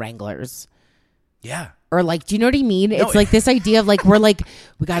animal wranglers. Yeah. Or like, do you know what I mean? It's like this idea of like,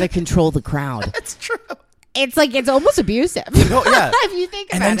 we got to control the crowd. That's true. It's like, it's almost abusive. No, yeah. If you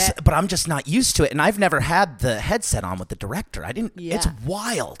think about it. But I'm just not used to it. And I've never had the headset on with the director. I didn't. Yeah. It's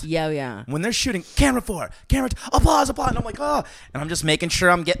wild. Yeah. When they're shooting, camera 4, applause. And I'm like, oh. And I'm just making sure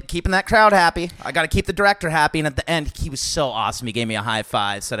I'm keeping that crowd happy. I got to keep the director happy. And at the end, he was so awesome. He gave me a high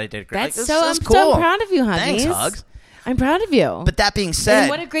five, said I did great. That's like, I'm cool. so proud of you, Huggies. Thanks, Hugs. I'm proud of you. But that being said. And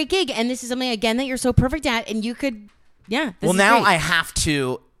what a great gig. And this is something, again, that you're so perfect at. And you could, this well, is now great. I have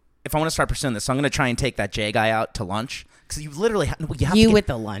to. If I want to start pursuing this, so I'm going to try and take that Jay guy out to lunch, because you literally with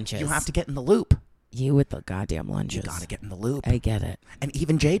the lunches. You have to get in the loop. You with the goddamn lunches. You got to get in the loop. I get it. And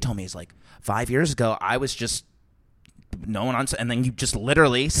even Jay told me, he's like, 5 years ago, I was just no one on, and then you just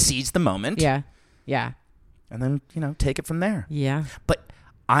literally seize the moment. Yeah. And then take it from there. Yeah. But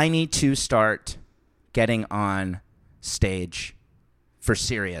I need to start getting on stage for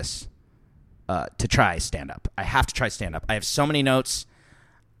serious to try stand up. I have to try stand up. I have so many notes.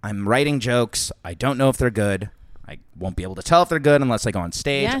 I'm writing jokes. I don't know if they're good. I won't be able to tell if they're good unless I go on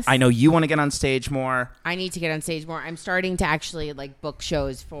stage. Yes. I know you want to get on stage more. I need to get on stage more. I'm starting to actually like book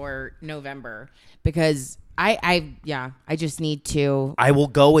shows for November, because I just need to. I will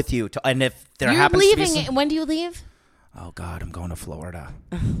go with you. And if there happens to be some... When do you leave? Oh, God, I'm going to Florida.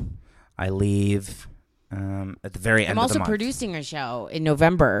 I leave at the very end of the month. I'm also producing a show in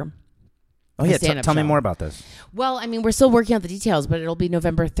November. Oh, yeah. Tell me more about this. Well, I mean, we're still working out the details, but it'll be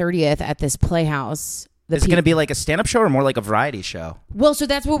November 30th at this Playhouse. Is it going to be like a stand-up show or more like a variety show? Well, so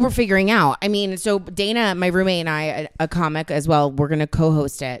that's what we're figuring out. I mean, so Dana, my roommate, and I, a comic as well, we're going to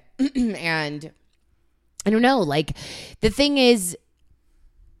co-host it. And I don't know. Like, the thing is,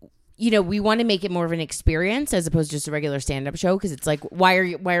 we want to make it more of an experience as opposed to just a regular stand-up show, because it's like, why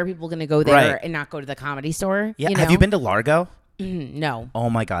are people going to go there and not go to the Comedy Store? Yeah. Have you been to Largo? No. Oh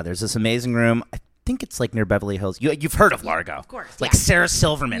my God, there's this amazing room. I think it's like near Beverly Hills. You've heard of Largo, of course. Like Sarah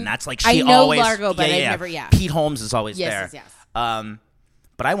Silverman. That's like she I know always Largo, but I've never. Pete Holmes is always there. Yes.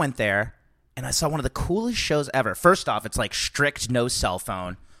 But I went there and I saw one of the coolest shows ever. First off, it's like strict, no cell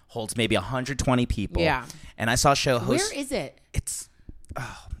phone, holds maybe 120 people. Yeah. And I saw a show host. Where is it? It's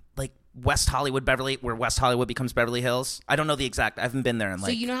like West Hollywood, where West Hollywood becomes Beverly Hills. I don't know the exact. I haven't been there in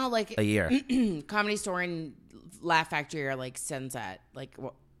like. So you know how like a year. Comedy Store and Laugh Factory are like Sunset. Like,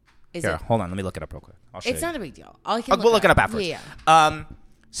 what is Here, it? hold on. Let me look it up real quick. I'll show it's you. not a big deal. We'll look it up afterwards. Yeah.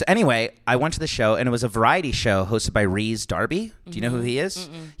 So anyway, I went to the show, and it was a variety show hosted by Rhys Darby. Do you know who he is?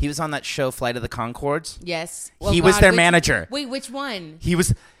 Mm-mm. He was on that show, Flight of the Conchords. Yes. He was their manager. Wait, which one?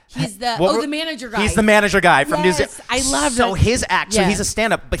 He's the manager guy. He's the manager guy from New Zealand. I love So his act, yeah. so he's a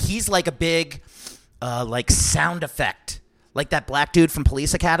stand-up, but he's like a big, like sound effect. Like that black dude from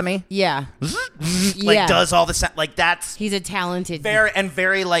Police Academy. Yeah. Does all the sound. Like that's. He's a talented.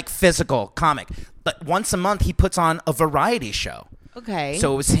 Very like physical comic. But once a month he puts on a variety show. Okay.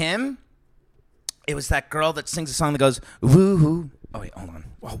 So it was him. It was that girl that sings a song that goes, woo-hoo. Oh, wait, hold on.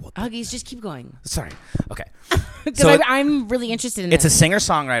 Huggies, just keep going. Sorry. Okay. Because I'm really interested in It's this. a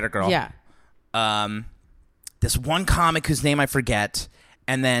singer-songwriter girl. Yeah. This one comic whose name I forget,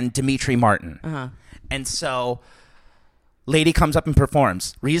 and then Dimitri Martin. Uh-huh. And so lady comes up and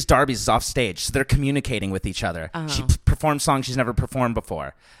performs. Rhys Darby's off stage, so they're communicating with each other. Uh-huh. She performs songs she's never performed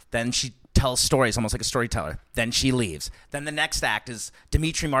before. Then she tells stories, almost like a storyteller. Then she leaves. Then the next act is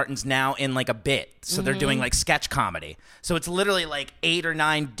Dimitri Martin's now in like a bit. So they're doing like sketch comedy. So it's literally like 8 or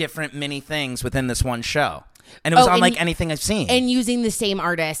 9 different mini things within this one show. And it was unlike anything I've seen. And using the same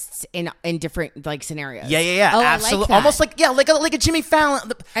artists in different like scenarios. Yeah. Oh, absolutely. I like that. Almost like a Jimmy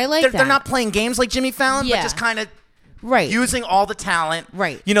Fallon. I like that. They're not playing games like Jimmy Fallon, but just kind of using all the talent.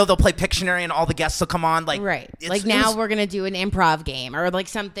 Right. They'll play Pictionary and all the guests will come on. Like Like now we're gonna do an improv game or like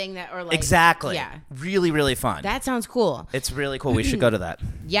something that or like exactly. Yeah. Really, really fun. That sounds cool. It's really cool. We should go to that.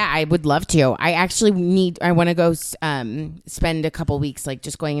 Yeah, I would love to. I actually I want to go spend a couple weeks like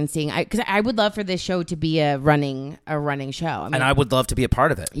just going and seeing. Because I would love for this show to be a running show. I mean, and I would love to be a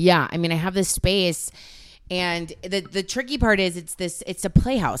part of it. Yeah, I mean, I have this space. And the tricky part is it's a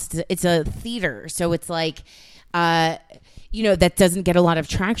playhouse. It's a theater. So it's like, that doesn't get a lot of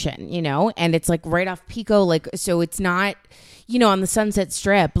traction, and it's like right off Pico. Like, so it's not, on the Sunset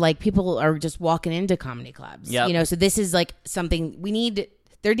Strip, like people are just walking into comedy clubs, so this is like something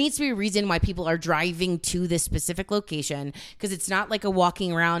there needs to be a reason why people are driving to this specific location, because it's not like a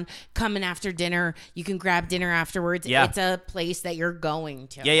walking around, coming after dinner. You can grab dinner afterwards. Yeah. It's a place that you're going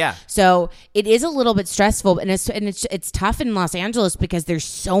to. Yeah. So it is a little bit stressful, and it's tough in Los Angeles because there's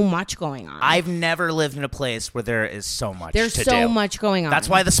so much going on. I've never lived in a place where there is so much. There's to so do. much going on. That's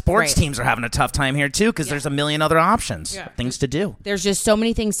why the sports teams are having a tough time here too, because there's a million other options, things to do. There's just so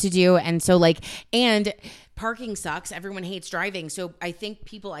many things to do, and so and parking sucks. Everyone hates driving. So I think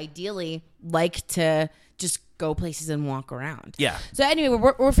people ideally like to just go places and walk around. Yeah. So anyway,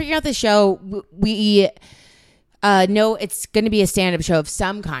 we're figuring out the show. We know it's going to be a stand-up show of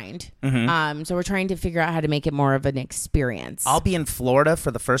some kind. Mm-hmm. So we're trying to figure out how to make it more of an experience. I'll be in Florida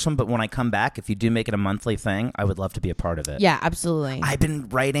for the first one, but when I come back, if you do make it a monthly thing, I would love to be a part of it. Yeah, absolutely. I've been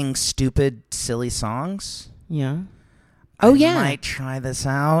writing stupid, silly songs. Yeah. I might try this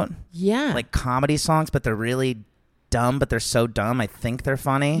out. Yeah. Like comedy songs, but they're really dumb, but they're so dumb I think they're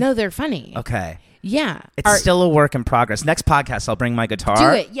funny. No, they're funny. Okay. Yeah. It's still a work in progress. Next podcast, I'll bring my guitar.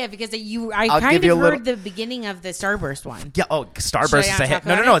 Do it. Yeah, because I kind of heard the beginning of the Starburst one. Yeah. Oh, Starburst is a hit.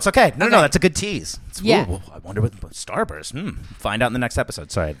 No, it's okay. No, that's a good tease. I wonder what Starburst. Find out in the next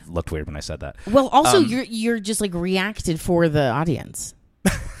episode. Sorry, it looked weird when I said that. Well, also, you're just like reacted for the audience.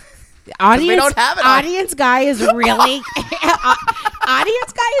 Audience, we don't have it. Audience guy is really.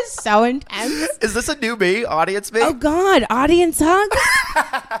 Audience guy is so intense. Is this a new me? Audience me? Oh God, audience hug.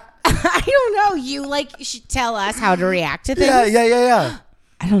 I don't know. You should tell us how to react to things. Yeah.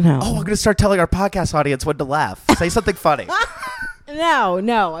 I don't know. Oh, I'm gonna start telling our podcast audience when to laugh. Say something funny.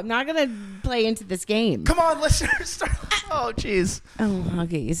 No, I'm not gonna play into this game. Come on, listeners. Oh, jeez. Oh,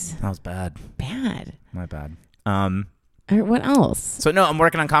 Huggies. That was bad. Bad. My bad. What else? So no, I'm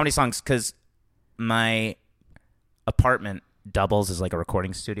working on comedy songs because my apartment doubles as like a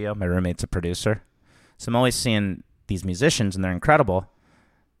recording studio. My roommate's a producer, so I'm always seeing these musicians, and they're incredible,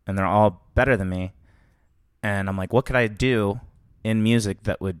 and they're all better than me. And I'm like, what could I do in music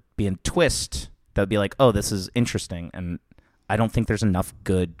that would be a twist that would be like, oh, this is interesting? And I don't think there's enough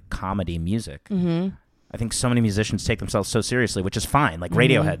good comedy music. Mm-hmm. I think so many musicians take themselves so seriously, which is fine. Like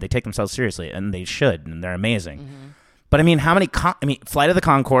Radiohead, they take themselves seriously, and they should, and they're amazing. Mm-hmm. But I mean, how many? Flight of the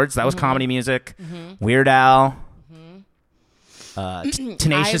Conchords, that was comedy music. Mm-hmm. Weird Al,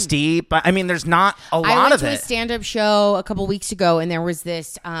 Tenacious D. But I mean, there's not a lot of it. I went to a stand-up show a couple weeks ago, and there was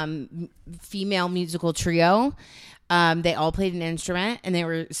this female musical trio. They all played an instrument, and they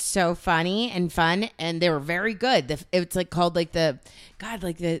were so funny and fun, and they were very good. It's like called like the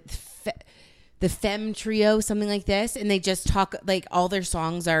Femme Trio, something like this, and they just talk like all their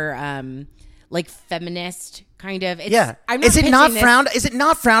songs are like feminist kind of. Is it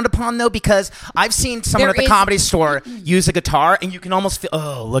not frowned upon though? Because I've seen someone at the Comedy Store use a guitar, and you can almost feel,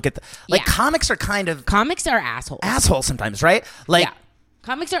 oh, look at comics are assholes sometimes, right? Like. Yeah.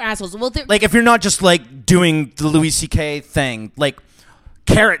 Comics are assholes. Well, like if you're not just like doing the Louis C.K. thing, like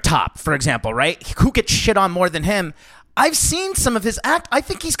Carrot Top, for example, right? Who gets shit on more than him? I've seen some of his act. I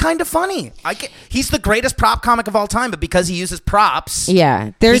think he's kind of funny. He's the greatest prop comic of all time, but because he uses props, he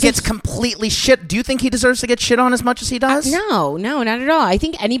gets completely shit. Do you think he deserves to get shit on as much as he does? No, not at all. I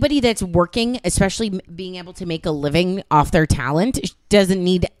think anybody that's working, especially being able to make a living off their talent,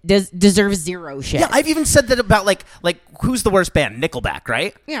 deserves zero shit. Yeah, I've even said that about like who's the worst band? Nickelback,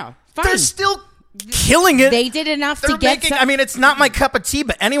 right? Yeah, fine. They're still killing it. They did enough to get. I mean, it's not my cup of tea,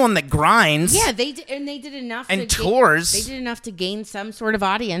 but anyone that grinds, they did enough and tours. They did enough to gain some sort of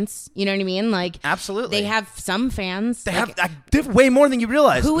audience. You know what I mean? Like, absolutely, they have some fans. They have way more than you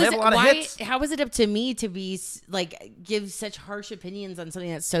realize. They have a lot of hits. How is it up to me to be like give such harsh opinions on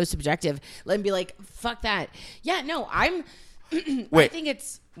something that's so subjective? Let me be like, fuck that. Yeah, no, I'm. Wait, I think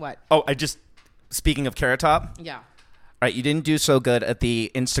it's what? Oh, speaking of Carrot Top. Yeah. All right, you didn't do so good at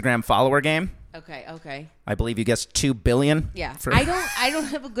the Instagram follower game. Okay. I believe you guessed 2 billion. Yeah. I don't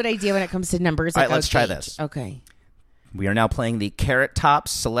have a good idea when it comes to numbers. All right, let's try this. Okay. We are now playing the Carrot Top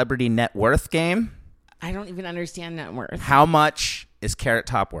Celebrity Net Worth game. I don't even understand net worth. How much is Carrot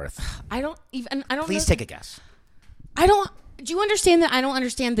Top worth? I don't. Please take a guess. Do you understand that I don't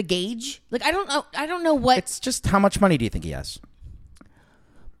understand the gauge? Like, I don't know what. It's just how much money do you think he has?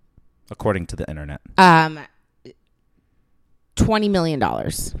 According to the internet. $20 million.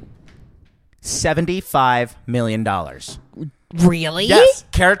 $75 million. Really? Yes.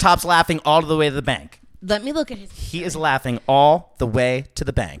 Carrot Top's laughing all the way to the bank. Let me look at his. He is laughing all the way to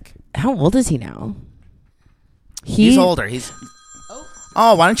the bank. How old is he now? He's older.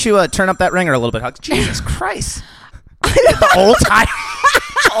 Oh, why don't you turn up that ringer a little bit, Hugs? Jesus Christ. The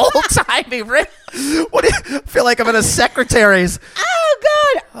old-timey ring. What do you feel like I'm in a secretary's? Oh,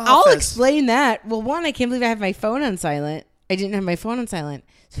 God. Office. I'll explain that. Well, one, I can't believe I have my phone on silent. I didn't have my phone on silent.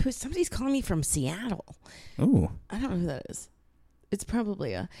 So somebody's calling me from Seattle. Ooh. I don't know who that is. It's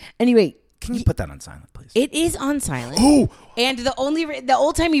probably a... Anyway. Can you put that on silent, please? It is on silent. Ooh. And the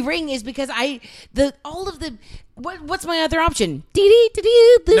old timey ring is because what's my other option?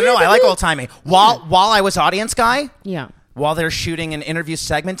 No, I like old timey. While I was audience guy, yeah. While they're shooting an interview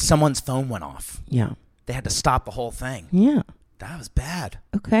segment, someone's phone went off. Yeah. They had to stop the whole thing. Yeah. That was bad.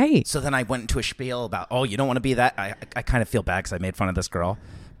 Okay. So then I went into a spiel about, oh, you don't want to be that. I kind of feel bad because I made fun of this girl,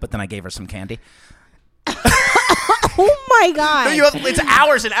 but then I gave her some candy. Oh my God. No, it's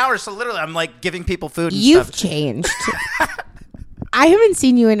hours and hours. So literally I'm like giving people food and You've stuff. changed. I haven't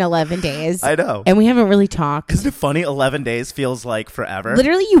seen you in 11 days. I know. And we haven't really talked. Isn't it funny? 11 days feels like forever.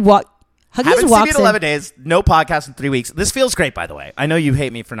 Literally you walk. Haven't seen me in 11 days. No podcast in 3 weeks. This feels great, by the way. I know you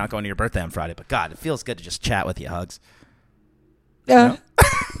hate me for not going to your birthday on Friday, but God, it feels good to just chat with you, Hugs. It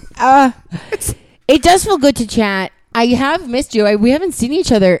does feel good to chat. I have missed you. We haven't seen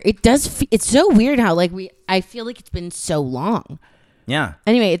each other. It does. It's so weird how I feel like it's been so long. Yeah.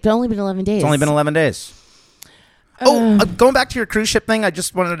 Anyway, it's only been 11 days. It's only been 11 days. Going back to your cruise ship thing, I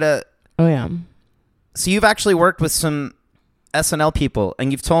just wanted to. Oh yeah. So you've actually worked with some SNL people,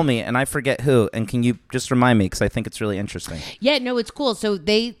 and you've told me, and I forget who. And can you just remind me, because I think it's really interesting. Yeah. No, it's cool. So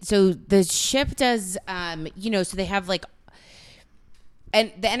the ship does. So they have like. And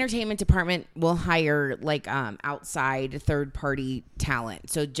the entertainment department will hire outside third party talent.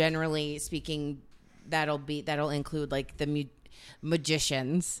 So generally speaking, that'll include like the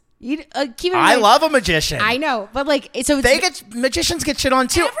magicians. I love a magician. I know, but like, so magicians get shit on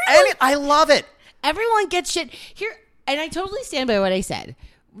too. I love it. Everyone gets shit here, and I totally stand by what I said.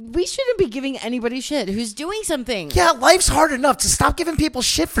 We shouldn't be giving anybody shit who's doing something. Yeah, life's hard enough to stop giving people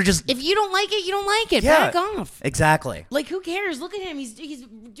shit for just. If you don't like it, you don't like it. Back off. Exactly. Like, who cares? Look at him. He's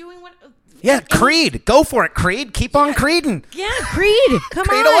doing what. Yeah, Creed. Go for it, Creed. Keep on Creeding. Yeah, Creed. Come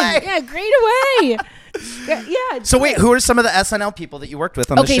Creed on. away. Yeah, Creed away. Yeah. So wait, who are some of the SNL people that you worked with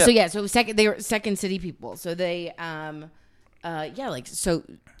on the ship? They were Second City people. So they,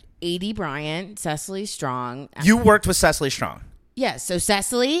 Aidy Bryant, Cecily Strong. You worked with Cecily Strong. Yeah, so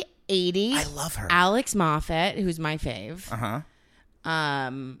Cecily, Aidy. I love her. Alex Moffat, who's my fave. Uh-huh.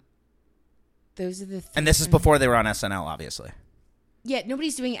 Those are the And this is before they were on SNL, obviously. Yeah,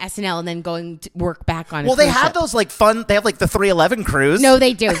 nobody's doing SNL and then going to work back on. Well, they have those like fun. They have like the 311 cruise. No,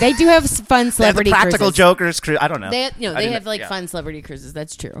 they do. They do have fun celebrity they have the Practical cruises. Jokers cruise. I don't know. They have like fun celebrity cruises.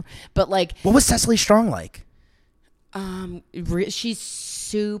 That's true. But like, what was Cecily Strong like? She's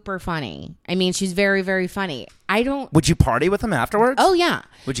super funny. I mean, she's very, very funny. Would you party with them afterwards? Oh yeah.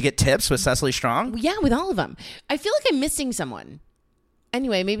 Would you get tips with Cecily Strong? Yeah, with all of them. I feel like I'm missing someone.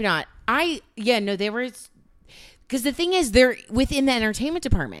 Anyway, maybe not. They were. Because the thing is, they're within the entertainment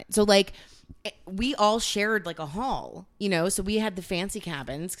department. So, like, we all shared, like, a hall, So we had the fancy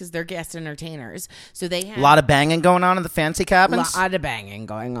cabins because they're guest entertainers. So they had... A lot of banging going on in the fancy cabins? A lot of banging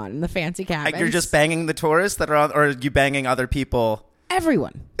going on in the fancy cabins. Like you're just banging the tourists that are on... Or are you banging other people?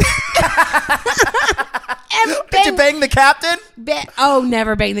 Everyone. Did you bang the captain?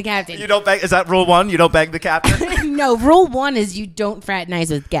 Never bang the captain. You don't bang... Is that rule 1? You don't bang the captain? No, rule 1 is you don't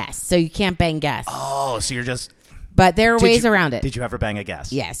fraternize with guests. So you can't bang guests. Oh, so you're just... But there are ways around it. Did you ever bang a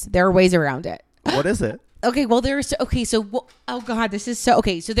guest? Yes, there are ways around it. What is it? Okay, well, oh God, this is so,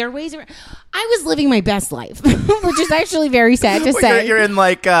 okay, so there are ways around. I was living my best life, which is actually very sad to say. You're in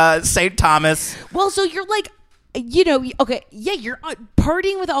like St. Thomas. Well, so you're like, okay, yeah, you're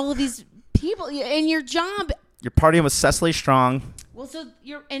partying with all of these people in your job. You're partying with Cecily Strong. Well, so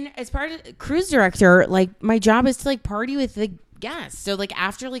and as part of cruise director, like my job is to like party with the guests. So like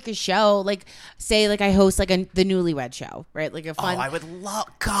after like a show, like say like I host like the Newlywed Show, right? Like a fun. Oh, I would love.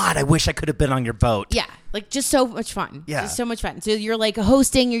 God, I wish I could have been on your boat. Yeah, like just so much fun. Yeah, just so much fun. So you're like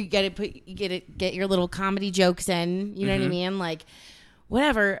hosting. You get get your little comedy jokes in. You know what I mean? Like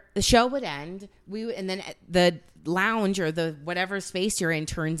whatever. The show would end. And then the lounge or the whatever space you're in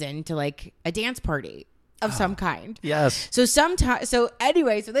turns into like a dance party of some kind. Yes. So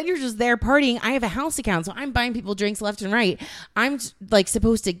anyway, so then you're just there partying. I have a house account, so I'm buying people drinks left and right. I'm like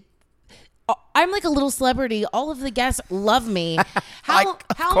supposed to. I'm like a little celebrity. All of the guests love me. How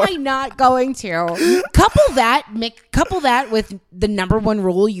am I not going to couple that with the number one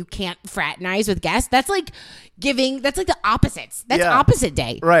rule? You can't fraternize with guests. That's like the opposites. That's opposite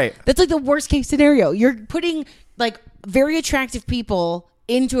day. Right. That's like the worst case scenario. You're putting like very attractive people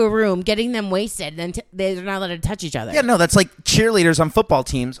into a room, getting them wasted, and then they're not allowed to touch each other. Yeah, no, that's like cheerleaders on football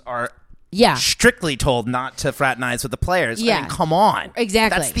teams are strictly told not to fraternize with the players. Yeah. I mean, come on.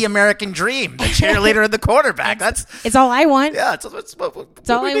 Exactly. That's the American dream. The cheerleader and the quarterback. It's all I want. Yeah, it's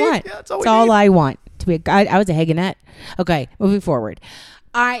all I want. Yeah, it's all I want. To be I was a Haganette. Okay, moving forward.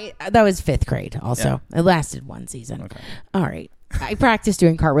 That was 5th grade also. Yeah. It lasted 1 season. Okay. All right. I practiced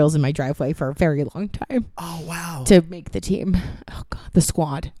doing cartwheels in my driveway for a very long time. Oh, wow. To make the team. Oh, God. The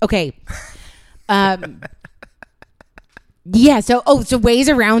squad. Okay. Yeah. So ways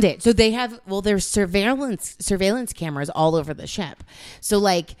around it. So they have, there's surveillance cameras all over the ship. So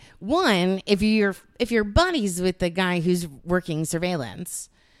like if you're buddies with the guy who's working surveillance,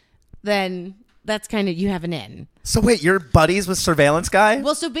 then that's kind of, you have an in. So wait, you're buddies with surveillance guy?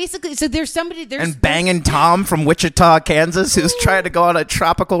 Well, so basically, there's and banging Tom from Wichita, Kansas, who's trying to go on a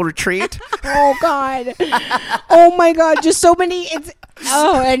tropical retreat. Oh God! Oh my God! Just so many.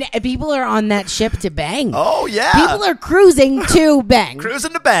 And people are on that ship to bang. Oh yeah. People are cruising to bang.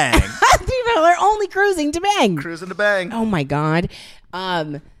 Cruising to bang. People are only cruising to bang. Cruising to bang. Oh my God.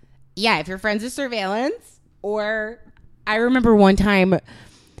 Yeah. If you're friends with surveillance, or I remember one time.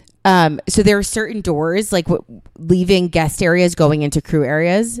 So there are certain doors, like leaving guest areas, going into crew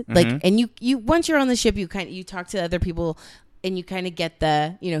areas, like, and you once you're on the ship, you talk to other people, and you kind of get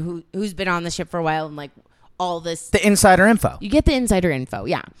the, who's been on the ship for a while, and like all this, the insider info. You get the insider info,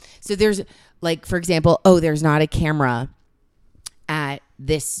 yeah. So there's like, for example, there's not a camera at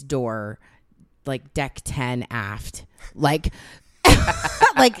this door, like deck 10 aft, like.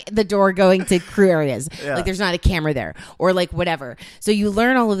 Like the door going to crew areas, like there's not a camera there, or like whatever. So you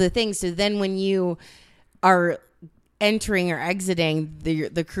learn all of the things. So then when you are entering or exiting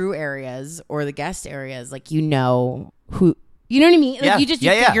the crew areas or the guest areas, like who You know what I mean? Like Yeah. you just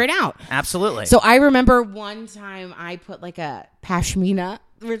figure it out. Absolutely. So I remember one time I put like a pashmina,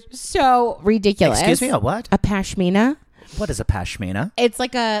 which was so ridiculous. Excuse me, a what? A pashmina. What is a pashmina? It's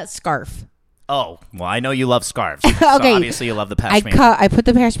like a scarf. Oh, well, I know you love scarves. Okay. So obviously you love the pashmina. I put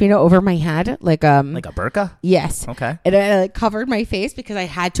the pashmina over my head, like a burqa? Yes. Okay. And I covered my face because I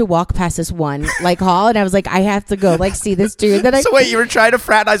had to walk past this one like hall, and I was like, I have to go like see this dude that I. So wait, you were trying to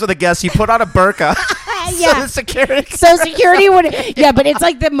fraternize with a guest. You put on a burqa. Yeah. So security would. Yeah, but it's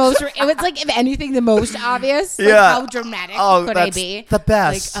like the most. It was like if anything, the most obvious. Like, Yeah. How dramatic could I that's be? the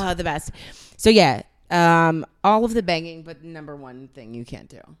best. Like the best. So yeah, all of the banging, but number one thing you can't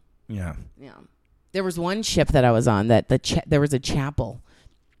do. Yeah. Yeah. There was one ship that I was on that there was a chapel,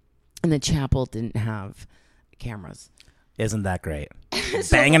 and the chapel didn't have cameras. Isn't that great?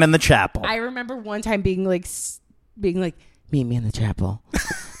 Banging in the chapel. I remember one time being like, meet me in the chapel,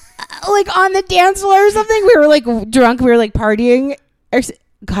 like on the dance floor or something. We were like drunk. We were like partying.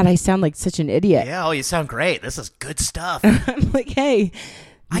 God, I sound like such an idiot. Yeah. Oh, you sound great. This is good stuff. I'm like, hey,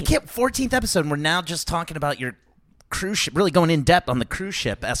 I can't. 14th episode. And we're now just talking about your cruise ship. Really going in depth on the cruise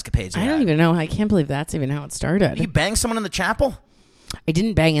ship escapades. I don't even know. I can't believe that's even how it started. You banged someone in the chapel? I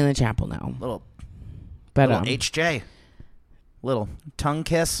didn't bang in the chapel, no. Little But HJ. Little tongue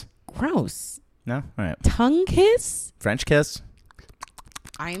kiss. Gross. No? All right. Tongue kiss? French kiss.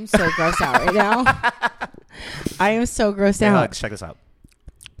 I am so grossed out right now. I am so grossed out. Alex, check this out.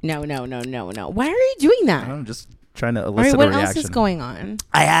 No. Why are you doing that? I'm just trying to All elicit right, what a reaction. else is going on?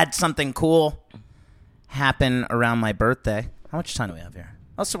 I had something cool happen around my birthday. How much time do we have here?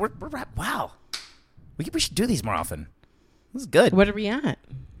 Oh, so we're wow. We should do these more often. This is good. What are we at?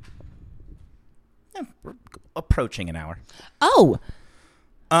 Yeah, we're approaching an hour. Oh.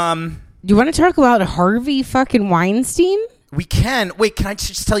 Do you want to talk about Harvey fucking Weinstein? We can. Wait, can I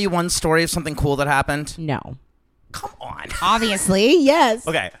just tell you one story of something cool that happened? No. Come on. Obviously, yes.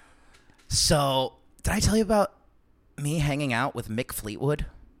 Okay. So, did I tell you about me hanging out with Mick Fleetwood?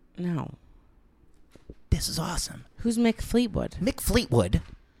 No. This is awesome. Who's Mick Fleetwood? Mick Fleetwood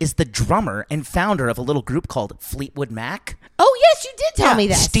is the drummer and founder of a little group called Fleetwood Mac. Oh, yes, you did tell me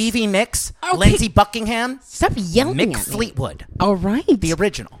that. Stevie Nicks, Okay. Lindsey Buckingham. Stop yelling Mick at me. Fleetwood. All right. The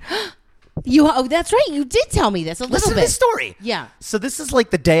original. That's right. You did tell me this a little Listen bit. to this story. Yeah. So this is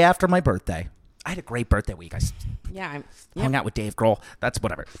like the day after my birthday. I had a great birthday week. I Yeah. hung out with Dave Grohl. That's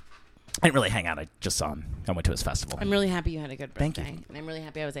whatever. I didn't really hang out. I just saw him. I went to his festival. I'm really happy you had a good birthday. Thank you. And I'm really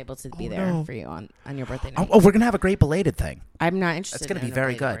happy I was able to be there for you on your birthday night. Oh, we're gonna have a great belated thing. I'm not interested. That's gonna in be a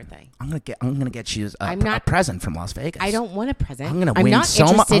very belated good. Birthday. I'm gonna get you a not- present from Las Vegas. I don't want a present. I'm gonna win not so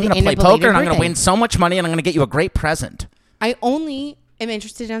much. I'm interested gonna in play a belated poker and I'm gonna birthday. win so much money and I'm gonna get you a great present. I only am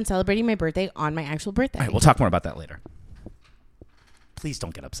interested in celebrating my birthday on my actual birthday. All right, we'll talk more about that later. Please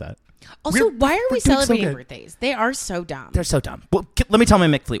don't get upset. Also, why are we're we doing so celebrating good. birthdays? They are so dumb. They're so dumb. Well, let me tell my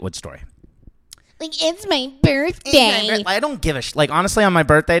Mick Fleetwood story. Like, it's my birthday. I don't give a like honestly on my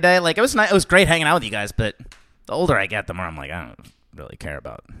birthday day, like it was nice, it was great hanging out with you guys, but the older I get, the more I'm like I don't really care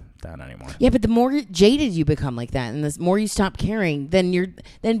about that anymore. Yeah, but the more jaded you become like that, and the more you stop caring, then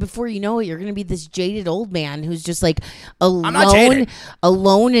before you know it, you're gonna be this jaded old man who's just like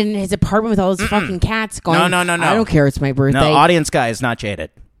alone in his apartment with all his fucking cats. Going, No. I don't care. It's my birthday. No, audience guy is not jaded.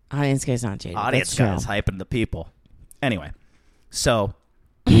 Audience guy's not jaded. Audience That's guy true. is hyping the people. Anyway, so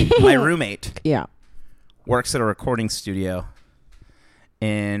my roommate Yeah. works at a recording studio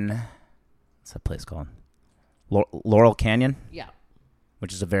in what's that place called? Laurel Canyon. Yeah.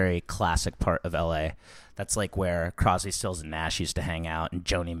 Which is a very classic part of LA. That's like where Crosby, Stills, and Nash used to hang out, and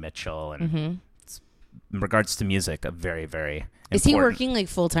Joni Mitchell. And it's, in regards to music, a very, very Is he important- working like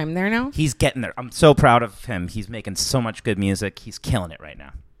full time there now? He's getting there. I'm so proud of him. He's making so much good music. He's killing it right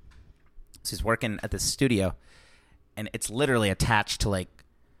now. So he's working at this studio, and it's literally attached to like,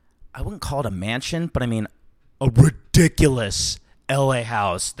 I wouldn't call it a mansion, but I mean a ridiculous LA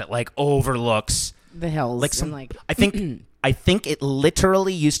house that like overlooks The hills. like some and like I think it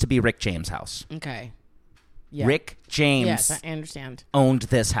literally used to be Rick James' house. okay. Yeah. Rick James Yes, I understand. owned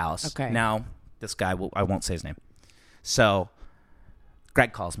this house. Okay. Now, this guy, I won't say his name. So,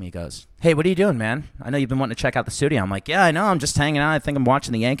 Greg calls me. He goes, hey, what are you doing, man? I know you've been wanting to check out the studio. I'm like, yeah, I know. I'm just hanging out. I think I'm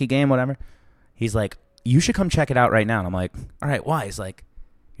watching the Yankee game, whatever. He's like, you should come check it out right now. And I'm like, all right, why? He's like,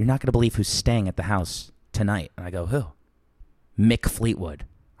 you're not going to believe who's staying at the house tonight. And I go, who? Mick Fleetwood.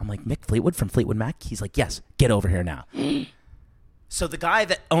 I'm like, Mick Fleetwood from Fleetwood Mac? He's like, yes, get over here now. So the guy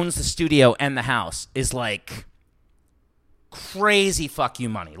that owns the studio and the house is like crazy fuck you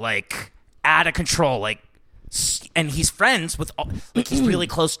money, like out of control, like, and he's friends with, like he's really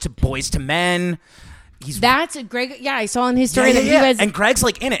close to Boys to Men, That's Greg. Yeah, I saw in his story that he was. And Greg's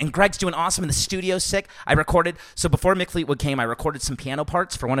like in it, and Greg's doing awesome in the studio. Sick. I recorded. So before Mick Fleetwood came, I recorded some piano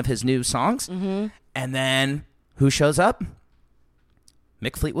parts for one of his new songs. Mm-hmm. And then who shows up?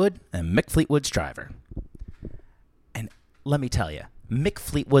 Mick Fleetwood and Mick Fleetwood's driver. And let me tell you, Mick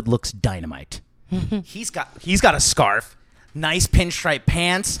Fleetwood looks dynamite. He's got a scarf, nice pinstripe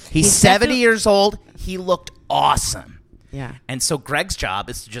pants. He's 70 years old. He looked awesome. Yeah. And so Greg's job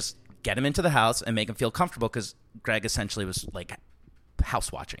is to just get him into the house and make him feel comfortable because Greg essentially was like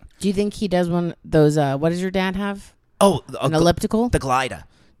house watching. Do you think he does one those? What does your dad have? Oh, an elliptical? The Glida.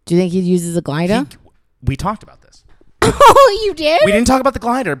 Do you think he uses a Glida? We talked about this. Oh, you did? We didn't talk about the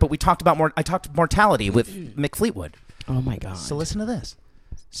glider, but we talked about I talked mortality with Mick Fleetwood. Oh my God. So listen to this.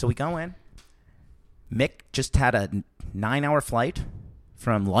 So we go in. Mick just had a 9-hour flight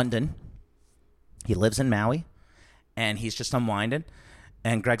from London. He lives in Maui, and he's just unwinding.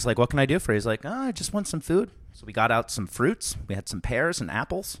 And Greg's like, what can I do for you? He's like, I just want some food. So we got out some fruits. We had some pears and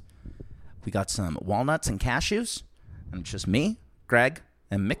apples. We got some walnuts and cashews. And it's just me, Greg,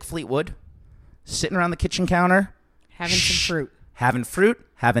 and Mick Fleetwood sitting around the kitchen counter. Having some fruit. Having fruit,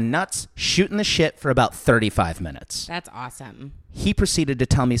 having nuts, shooting the shit for about 35 minutes. That's awesome. He proceeded to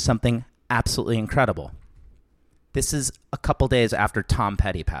tell me something absolutely incredible. This is a couple days after Tom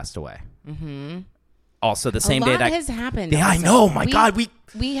Petty passed away. Mm-hmm. Also, the same day that has happened. Yeah, also. I know. My God,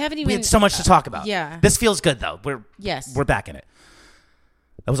 we haven't even. We had so much to talk about. Yeah, this feels good though. We're back in it.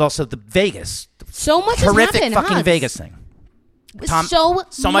 That was also the Vegas. So much horrific has happened, fucking Vegas thing. Tom, so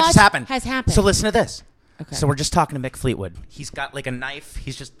much has happened. So listen to this. Okay. So we're just talking to Mick Fleetwood. He's got like a knife.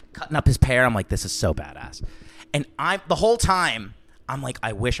 He's just cutting up his pear. I'm like, this is so badass. And the whole time, I'm like,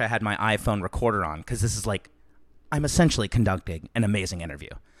 I wish I had my iPhone recorder on because this is like, I'm essentially conducting an amazing interview.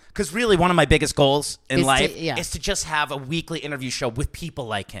 Because really, one of my biggest goals in life is to just have a weekly interview show with people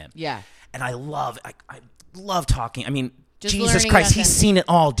like him. Yeah. And I love talking. I mean, just Jesus Christ, he's seen it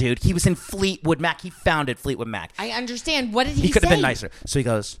all, dude. He was in Fleetwood Mac. He founded Fleetwood Mac. I understand. What did he say? He could have been nicer. So he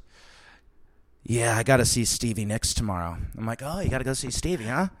goes, yeah, I got to see Stevie Nicks tomorrow. I'm like, oh, you got to go see Stevie,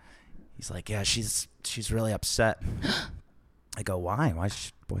 huh? He's like, yeah, she's really upset. I go, why? Why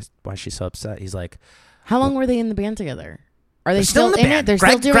is she so upset? He's like, how long were they in the band together? Are they still in the band? It? They're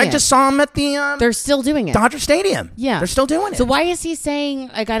still doing it. Greg just saw him at the. They're still doing it. Dodger Stadium. Yeah, they're still doing it. So why is he saying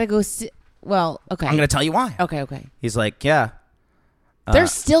I gotta go? Well, okay. I'm gonna tell you why. Okay. He's like, yeah. They're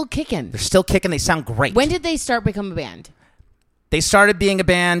still kicking. They're still kicking. They sound great. When did they start become a band? They started being a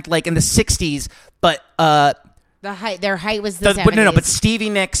band like in the '60s, but their height was the 70s. But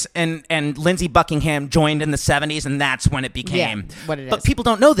Stevie Nicks and Lindsey Buckingham joined in the '70s, and that's when it became what it is. But people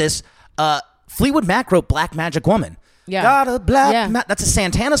don't know this. Fleetwood Mac wrote "Black Magic Woman." Yeah. Got a black that's a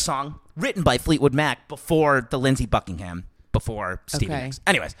Santana song written by Fleetwood Mac before the Lindsey Buckingham, before Stevie Nicks.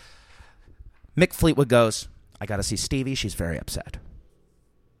 Anyways, Mick Fleetwood goes, I got to see Stevie. She's very upset.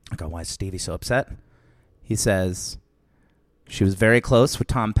 I go, why is Stevie so upset? He says, she was very close with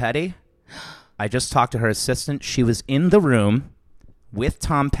Tom Petty. I just talked to her assistant. She was in the room with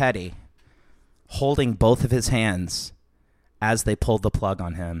Tom Petty, holding both of his hands as they pulled the plug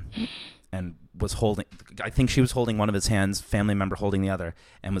on him, and was holding, I think she was holding one of his hands, family member holding the other,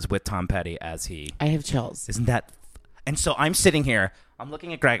 and was with Tom Petty as he... I have chills. Isn't that... And so I'm sitting here, I'm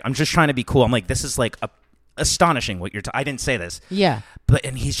looking at Greg, I'm just trying to be cool. I'm like, this is like astonishing what you're... I didn't say this. Yeah.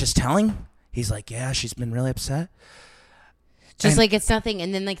 And he's just telling, he's like, yeah, she's been really upset. Just like it's nothing.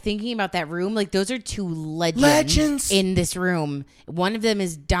 And then like thinking about that room, like those are two legends in this room. One of them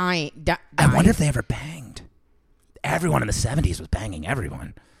is dying. I wonder if they ever banged. Everyone in the 70s was banging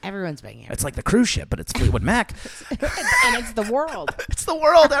everyone. Everyone's banging. It's like the cruise ship, but it's Fleetwood Mac. And it's the world. It's the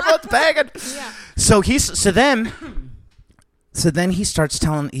world. Everyone's banging. Yeah. So then he starts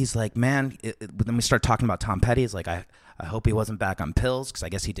telling, he's like, man, then we start talking about Tom Petty. He's like, I hope he wasn't back on pills, because I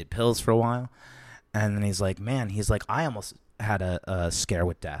guess he did pills for a while. And then he's like, man, I almost had a scare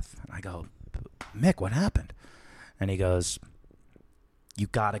with death. And I go, Mick, what happened? And he goes, you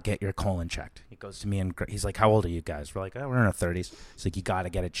got to get your colon checked. He goes to me and he's like, how old are you guys? We're like, oh, we're in our 30s. He's like, you got to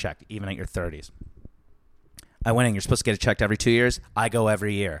get it checked, even at your 30s. I went in, you're supposed to get it checked every 2 years. I go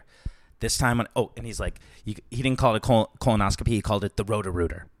every year. This time, and he's like, he didn't call it a colonoscopy. He called it the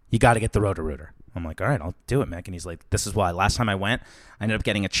Roto-Rooter. You got to get the Roto-Rooter. I'm like, all right, I'll do it, Mick. And he's like, this is why. Last time I went, I ended up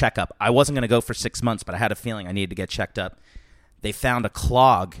getting a checkup. I wasn't going to go for 6 months, but I had a feeling I needed to get checked up. They found a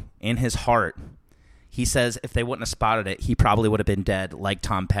clog in his heart. He says if they wouldn't have spotted it, he probably would have been dead like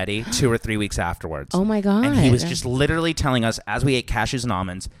Tom Petty 2 or 3 weeks afterwards. Oh, my God. And he was just literally telling us as we ate cashews and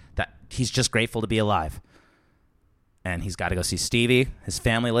almonds that he's just grateful to be alive. and he's got to go see Stevie. His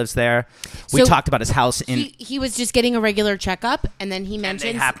family lives there. We talked about his house in. He was just getting a regular checkup, and then he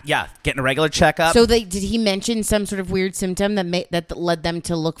mentioned, getting a regular checkup. So did he mention some sort of weird symptom that led them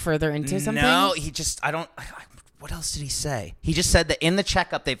to look further into something? No, what else did he say? He just said that in the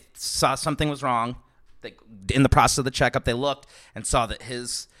checkup they saw something was wrong. In the process of the checkup, they looked and saw that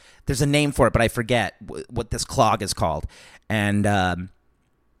there's a name for it, but I forget what this clog is called. And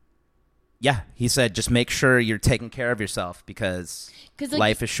he said just make sure you're taking care of yourself because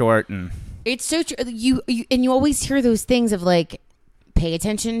life is short. And it's so true. You always hear those things of like, pay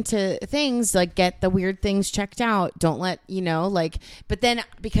attention to things, like get the weird things checked out. Don't let, but then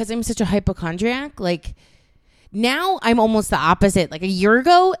because I'm such a hypochondriac, like now I'm almost the opposite. Like a year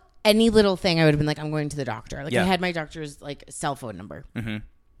ago, any little thing I would have been like, I'm going to the doctor. Like I had my doctor's like cell phone number. Mm-hmm.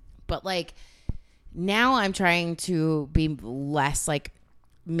 But like now I'm trying to be less like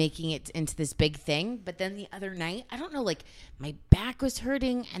making it into this big thing. But then the other night, I don't know, like my back was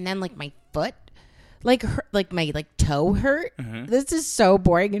hurting and then like my foot like my like toe hurt. Mm-hmm. This is so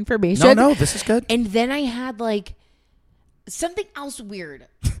boring information. No, this is good. And then I had like something else weird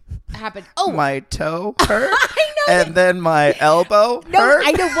happened. Oh, my toe hurt. I know. And then my elbow hurt.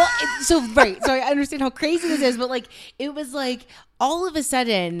 I know. Well, so I understand how crazy this is, but like it was like all of a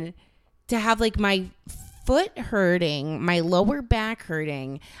sudden to have like my foot hurting, my lower back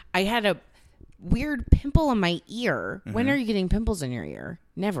hurting. I had a weird pimple on my ear. Mm-hmm. When are you getting pimples in your ear?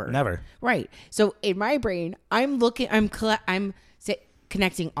 Never. Right. So in my brain, I'm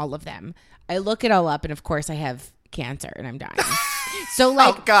connecting all of them. I look it all up, and of course, I have cancer, and I'm dying. So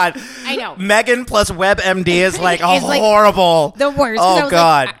like, oh God, I know. Megan plus WebMD is like horrible. The worst. Oh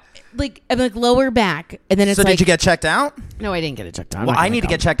God. I'm like lower back, and then it's so. Did you get checked out? No, I didn't get it checked out. Well, I need to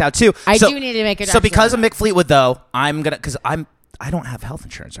get checked out too. I do need to make it. So because of Mick Fleetwood, though, I don't have health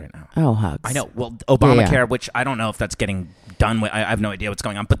insurance right now. Oh, hugs. I know. Well, Obamacare, which I don't know if that's getting done with. I have no idea what's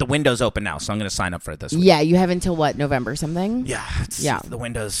going on. But the window's open now, so I'm going to sign up for it this week. Yeah, you have until what, November something? Yeah. The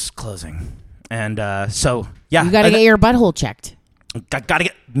window's closing. And so, yeah. You got to get your butthole checked. Got to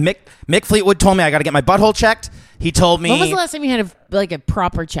get... Mick Fleetwood told me I got to get my butthole checked. He told me... When was the last time you had a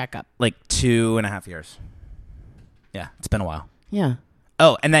proper checkup? Like 2.5 years. Yeah, it's been a while. Yeah.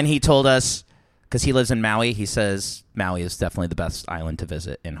 Oh, and then he told us... Because he lives in Maui, he says Maui is definitely the best island to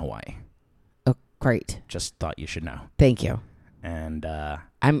visit in Hawaii. Oh, great. Just thought you should know. Thank you. And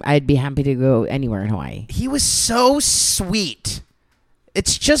I'd be happy to go anywhere in Hawaii. He was so sweet.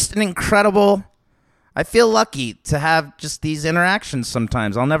 It's just an incredible... I feel lucky to have just these interactions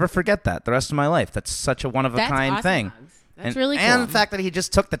sometimes. I'll never forget that the rest of my life. That's such a one-of-a-kind awesome, thing. That's really cool. And the fact that he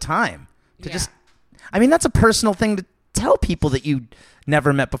just took the time to just... I mean, that's a personal thing to tell people that you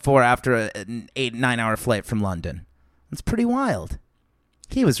never met before after an 8-9 hour flight from London. It's pretty wild.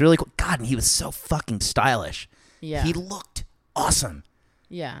 He was really cool. God, and he was so fucking stylish. Yeah. He looked awesome.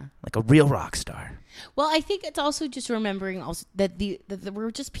 Yeah. Like a real rock star. Well, I think it's also just remembering also that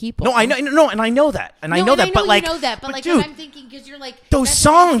we're just people. No, I know, and I know that, but like, you know that, but like, dude, I'm thinking because you're like those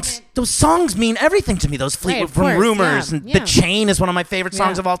songs mean everything to me. Those Fleetwood Rumors and The Chain is one of my favorite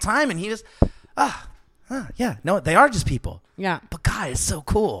songs of all time, and he was, they are just people. Yeah, but God, it's so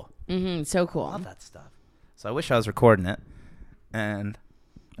cool. Mm-hmm, so cool. I love that stuff. So I wish I was recording it. And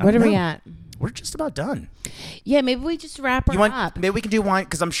what are we at? We're just about done. Yeah, maybe we just wrap her up. Maybe we can do wine,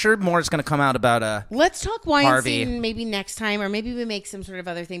 because I'm sure more is going to come out about Let's talk wine Harvey. scene maybe next time, or maybe we make some sort of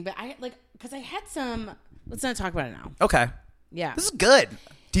other thing. But because I had some. Let's not talk about it now. Okay. Yeah. This is good.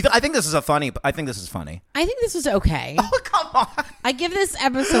 I think this is funny. I think this is funny. I think this was okay. Oh, come on. I give this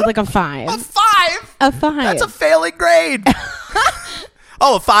episode like a 5. A 5? A 5. That's a failing grade.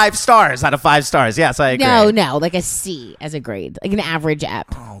 Oh, 5 stars out of 5 stars. Yes, I agree. No, like a C as a grade, like an average ep.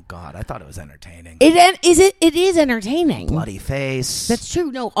 Oh God, I thought it was entertaining. It is entertaining. Bloody face. That's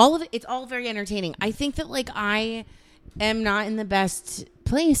true. No, all of it. It's all very entertaining. I think that like I am not in the best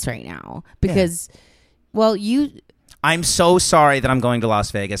place right now because, I'm so sorry that I'm going to Las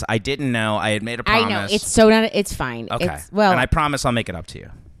Vegas. I didn't know. I had made a promise. I know. It's so not. It's fine. Okay. And I promise I'll make it up to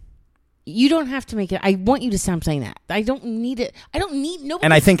you. You don't have to make it. I want you to stop saying that. I don't need it. I don't need nobody.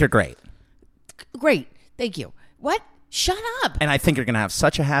 And I think you're great. Great. Thank you. What? Shut up. And I think you're going to have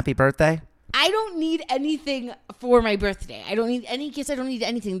such a happy birthday. I don't need anything for my birthday. I don't need any gifts. I don't need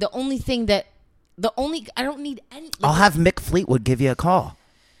anything. I don't need any. I'll have Mick Fleetwood give you a call.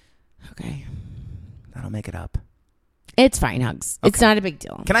 Okay. That'll make it up. It's fine, hugs. Okay. It's not a big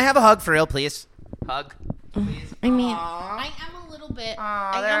deal. Can I have a hug for real, please? Hug. Please. I mean, I am a little bit.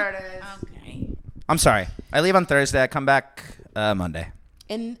 There it is. Okay. I'm sorry. I leave on Thursday. I come back Monday.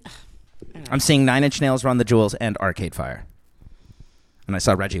 And I'm seeing 9 Inch Nails, Run the Jewels, and Arcade Fire. And I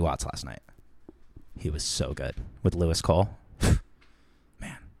saw Reggie Watts last night. He was so good with Lewis Cole.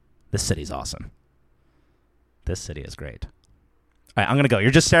 Man, this city's awesome. This city is great. All right, I'm going to go. You're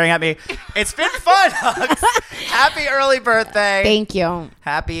just staring at me. It's been fun, Hugs. Happy early birthday. Thank you.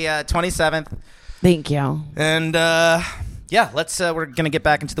 Happy 27th. Thank you. And, yeah, we're going to get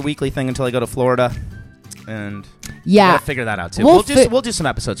back into the weekly thing until I go to Florida. And yeah, we'll figure that out, too. We'll do some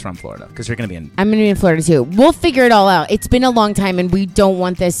episodes from Florida because you're going to be in... I'm going to be in Florida, too. We'll figure it all out. It's been a long time, and we don't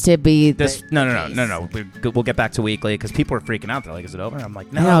want this to be... No. We'll get back to weekly because people are freaking out. They're like, is it over? I'm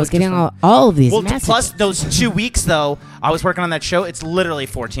like, no. I was getting all of these messages. Plus, those 2 weeks, though, I was working on that show. It's literally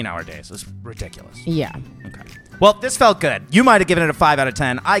 14-hour days. It's ridiculous. Yeah. Okay. Well, this felt good. You might have given it a 5 out of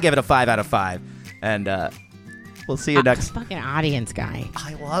 10. I give it a 5 out of 5. And we'll see you next... Fucking audience guy.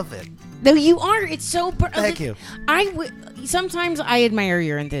 I love it. No, you are. It's so... Thank you. Sometimes I admire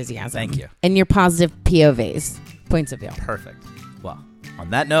your enthusiasm. Thank you. And your positive POVs. Points of view. Perfect. Well,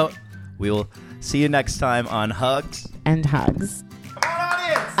 on that note, we will see you next time on Hugs. And Hugs. Come on,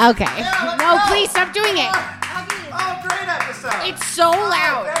 audience. Okay. Yeah, no, go. please stop doing it. Oh, great episode. It's so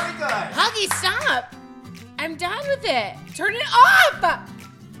loud. Very good. Huggy, stop. I'm done with it. Turn it off.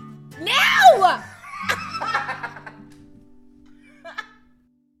 Now.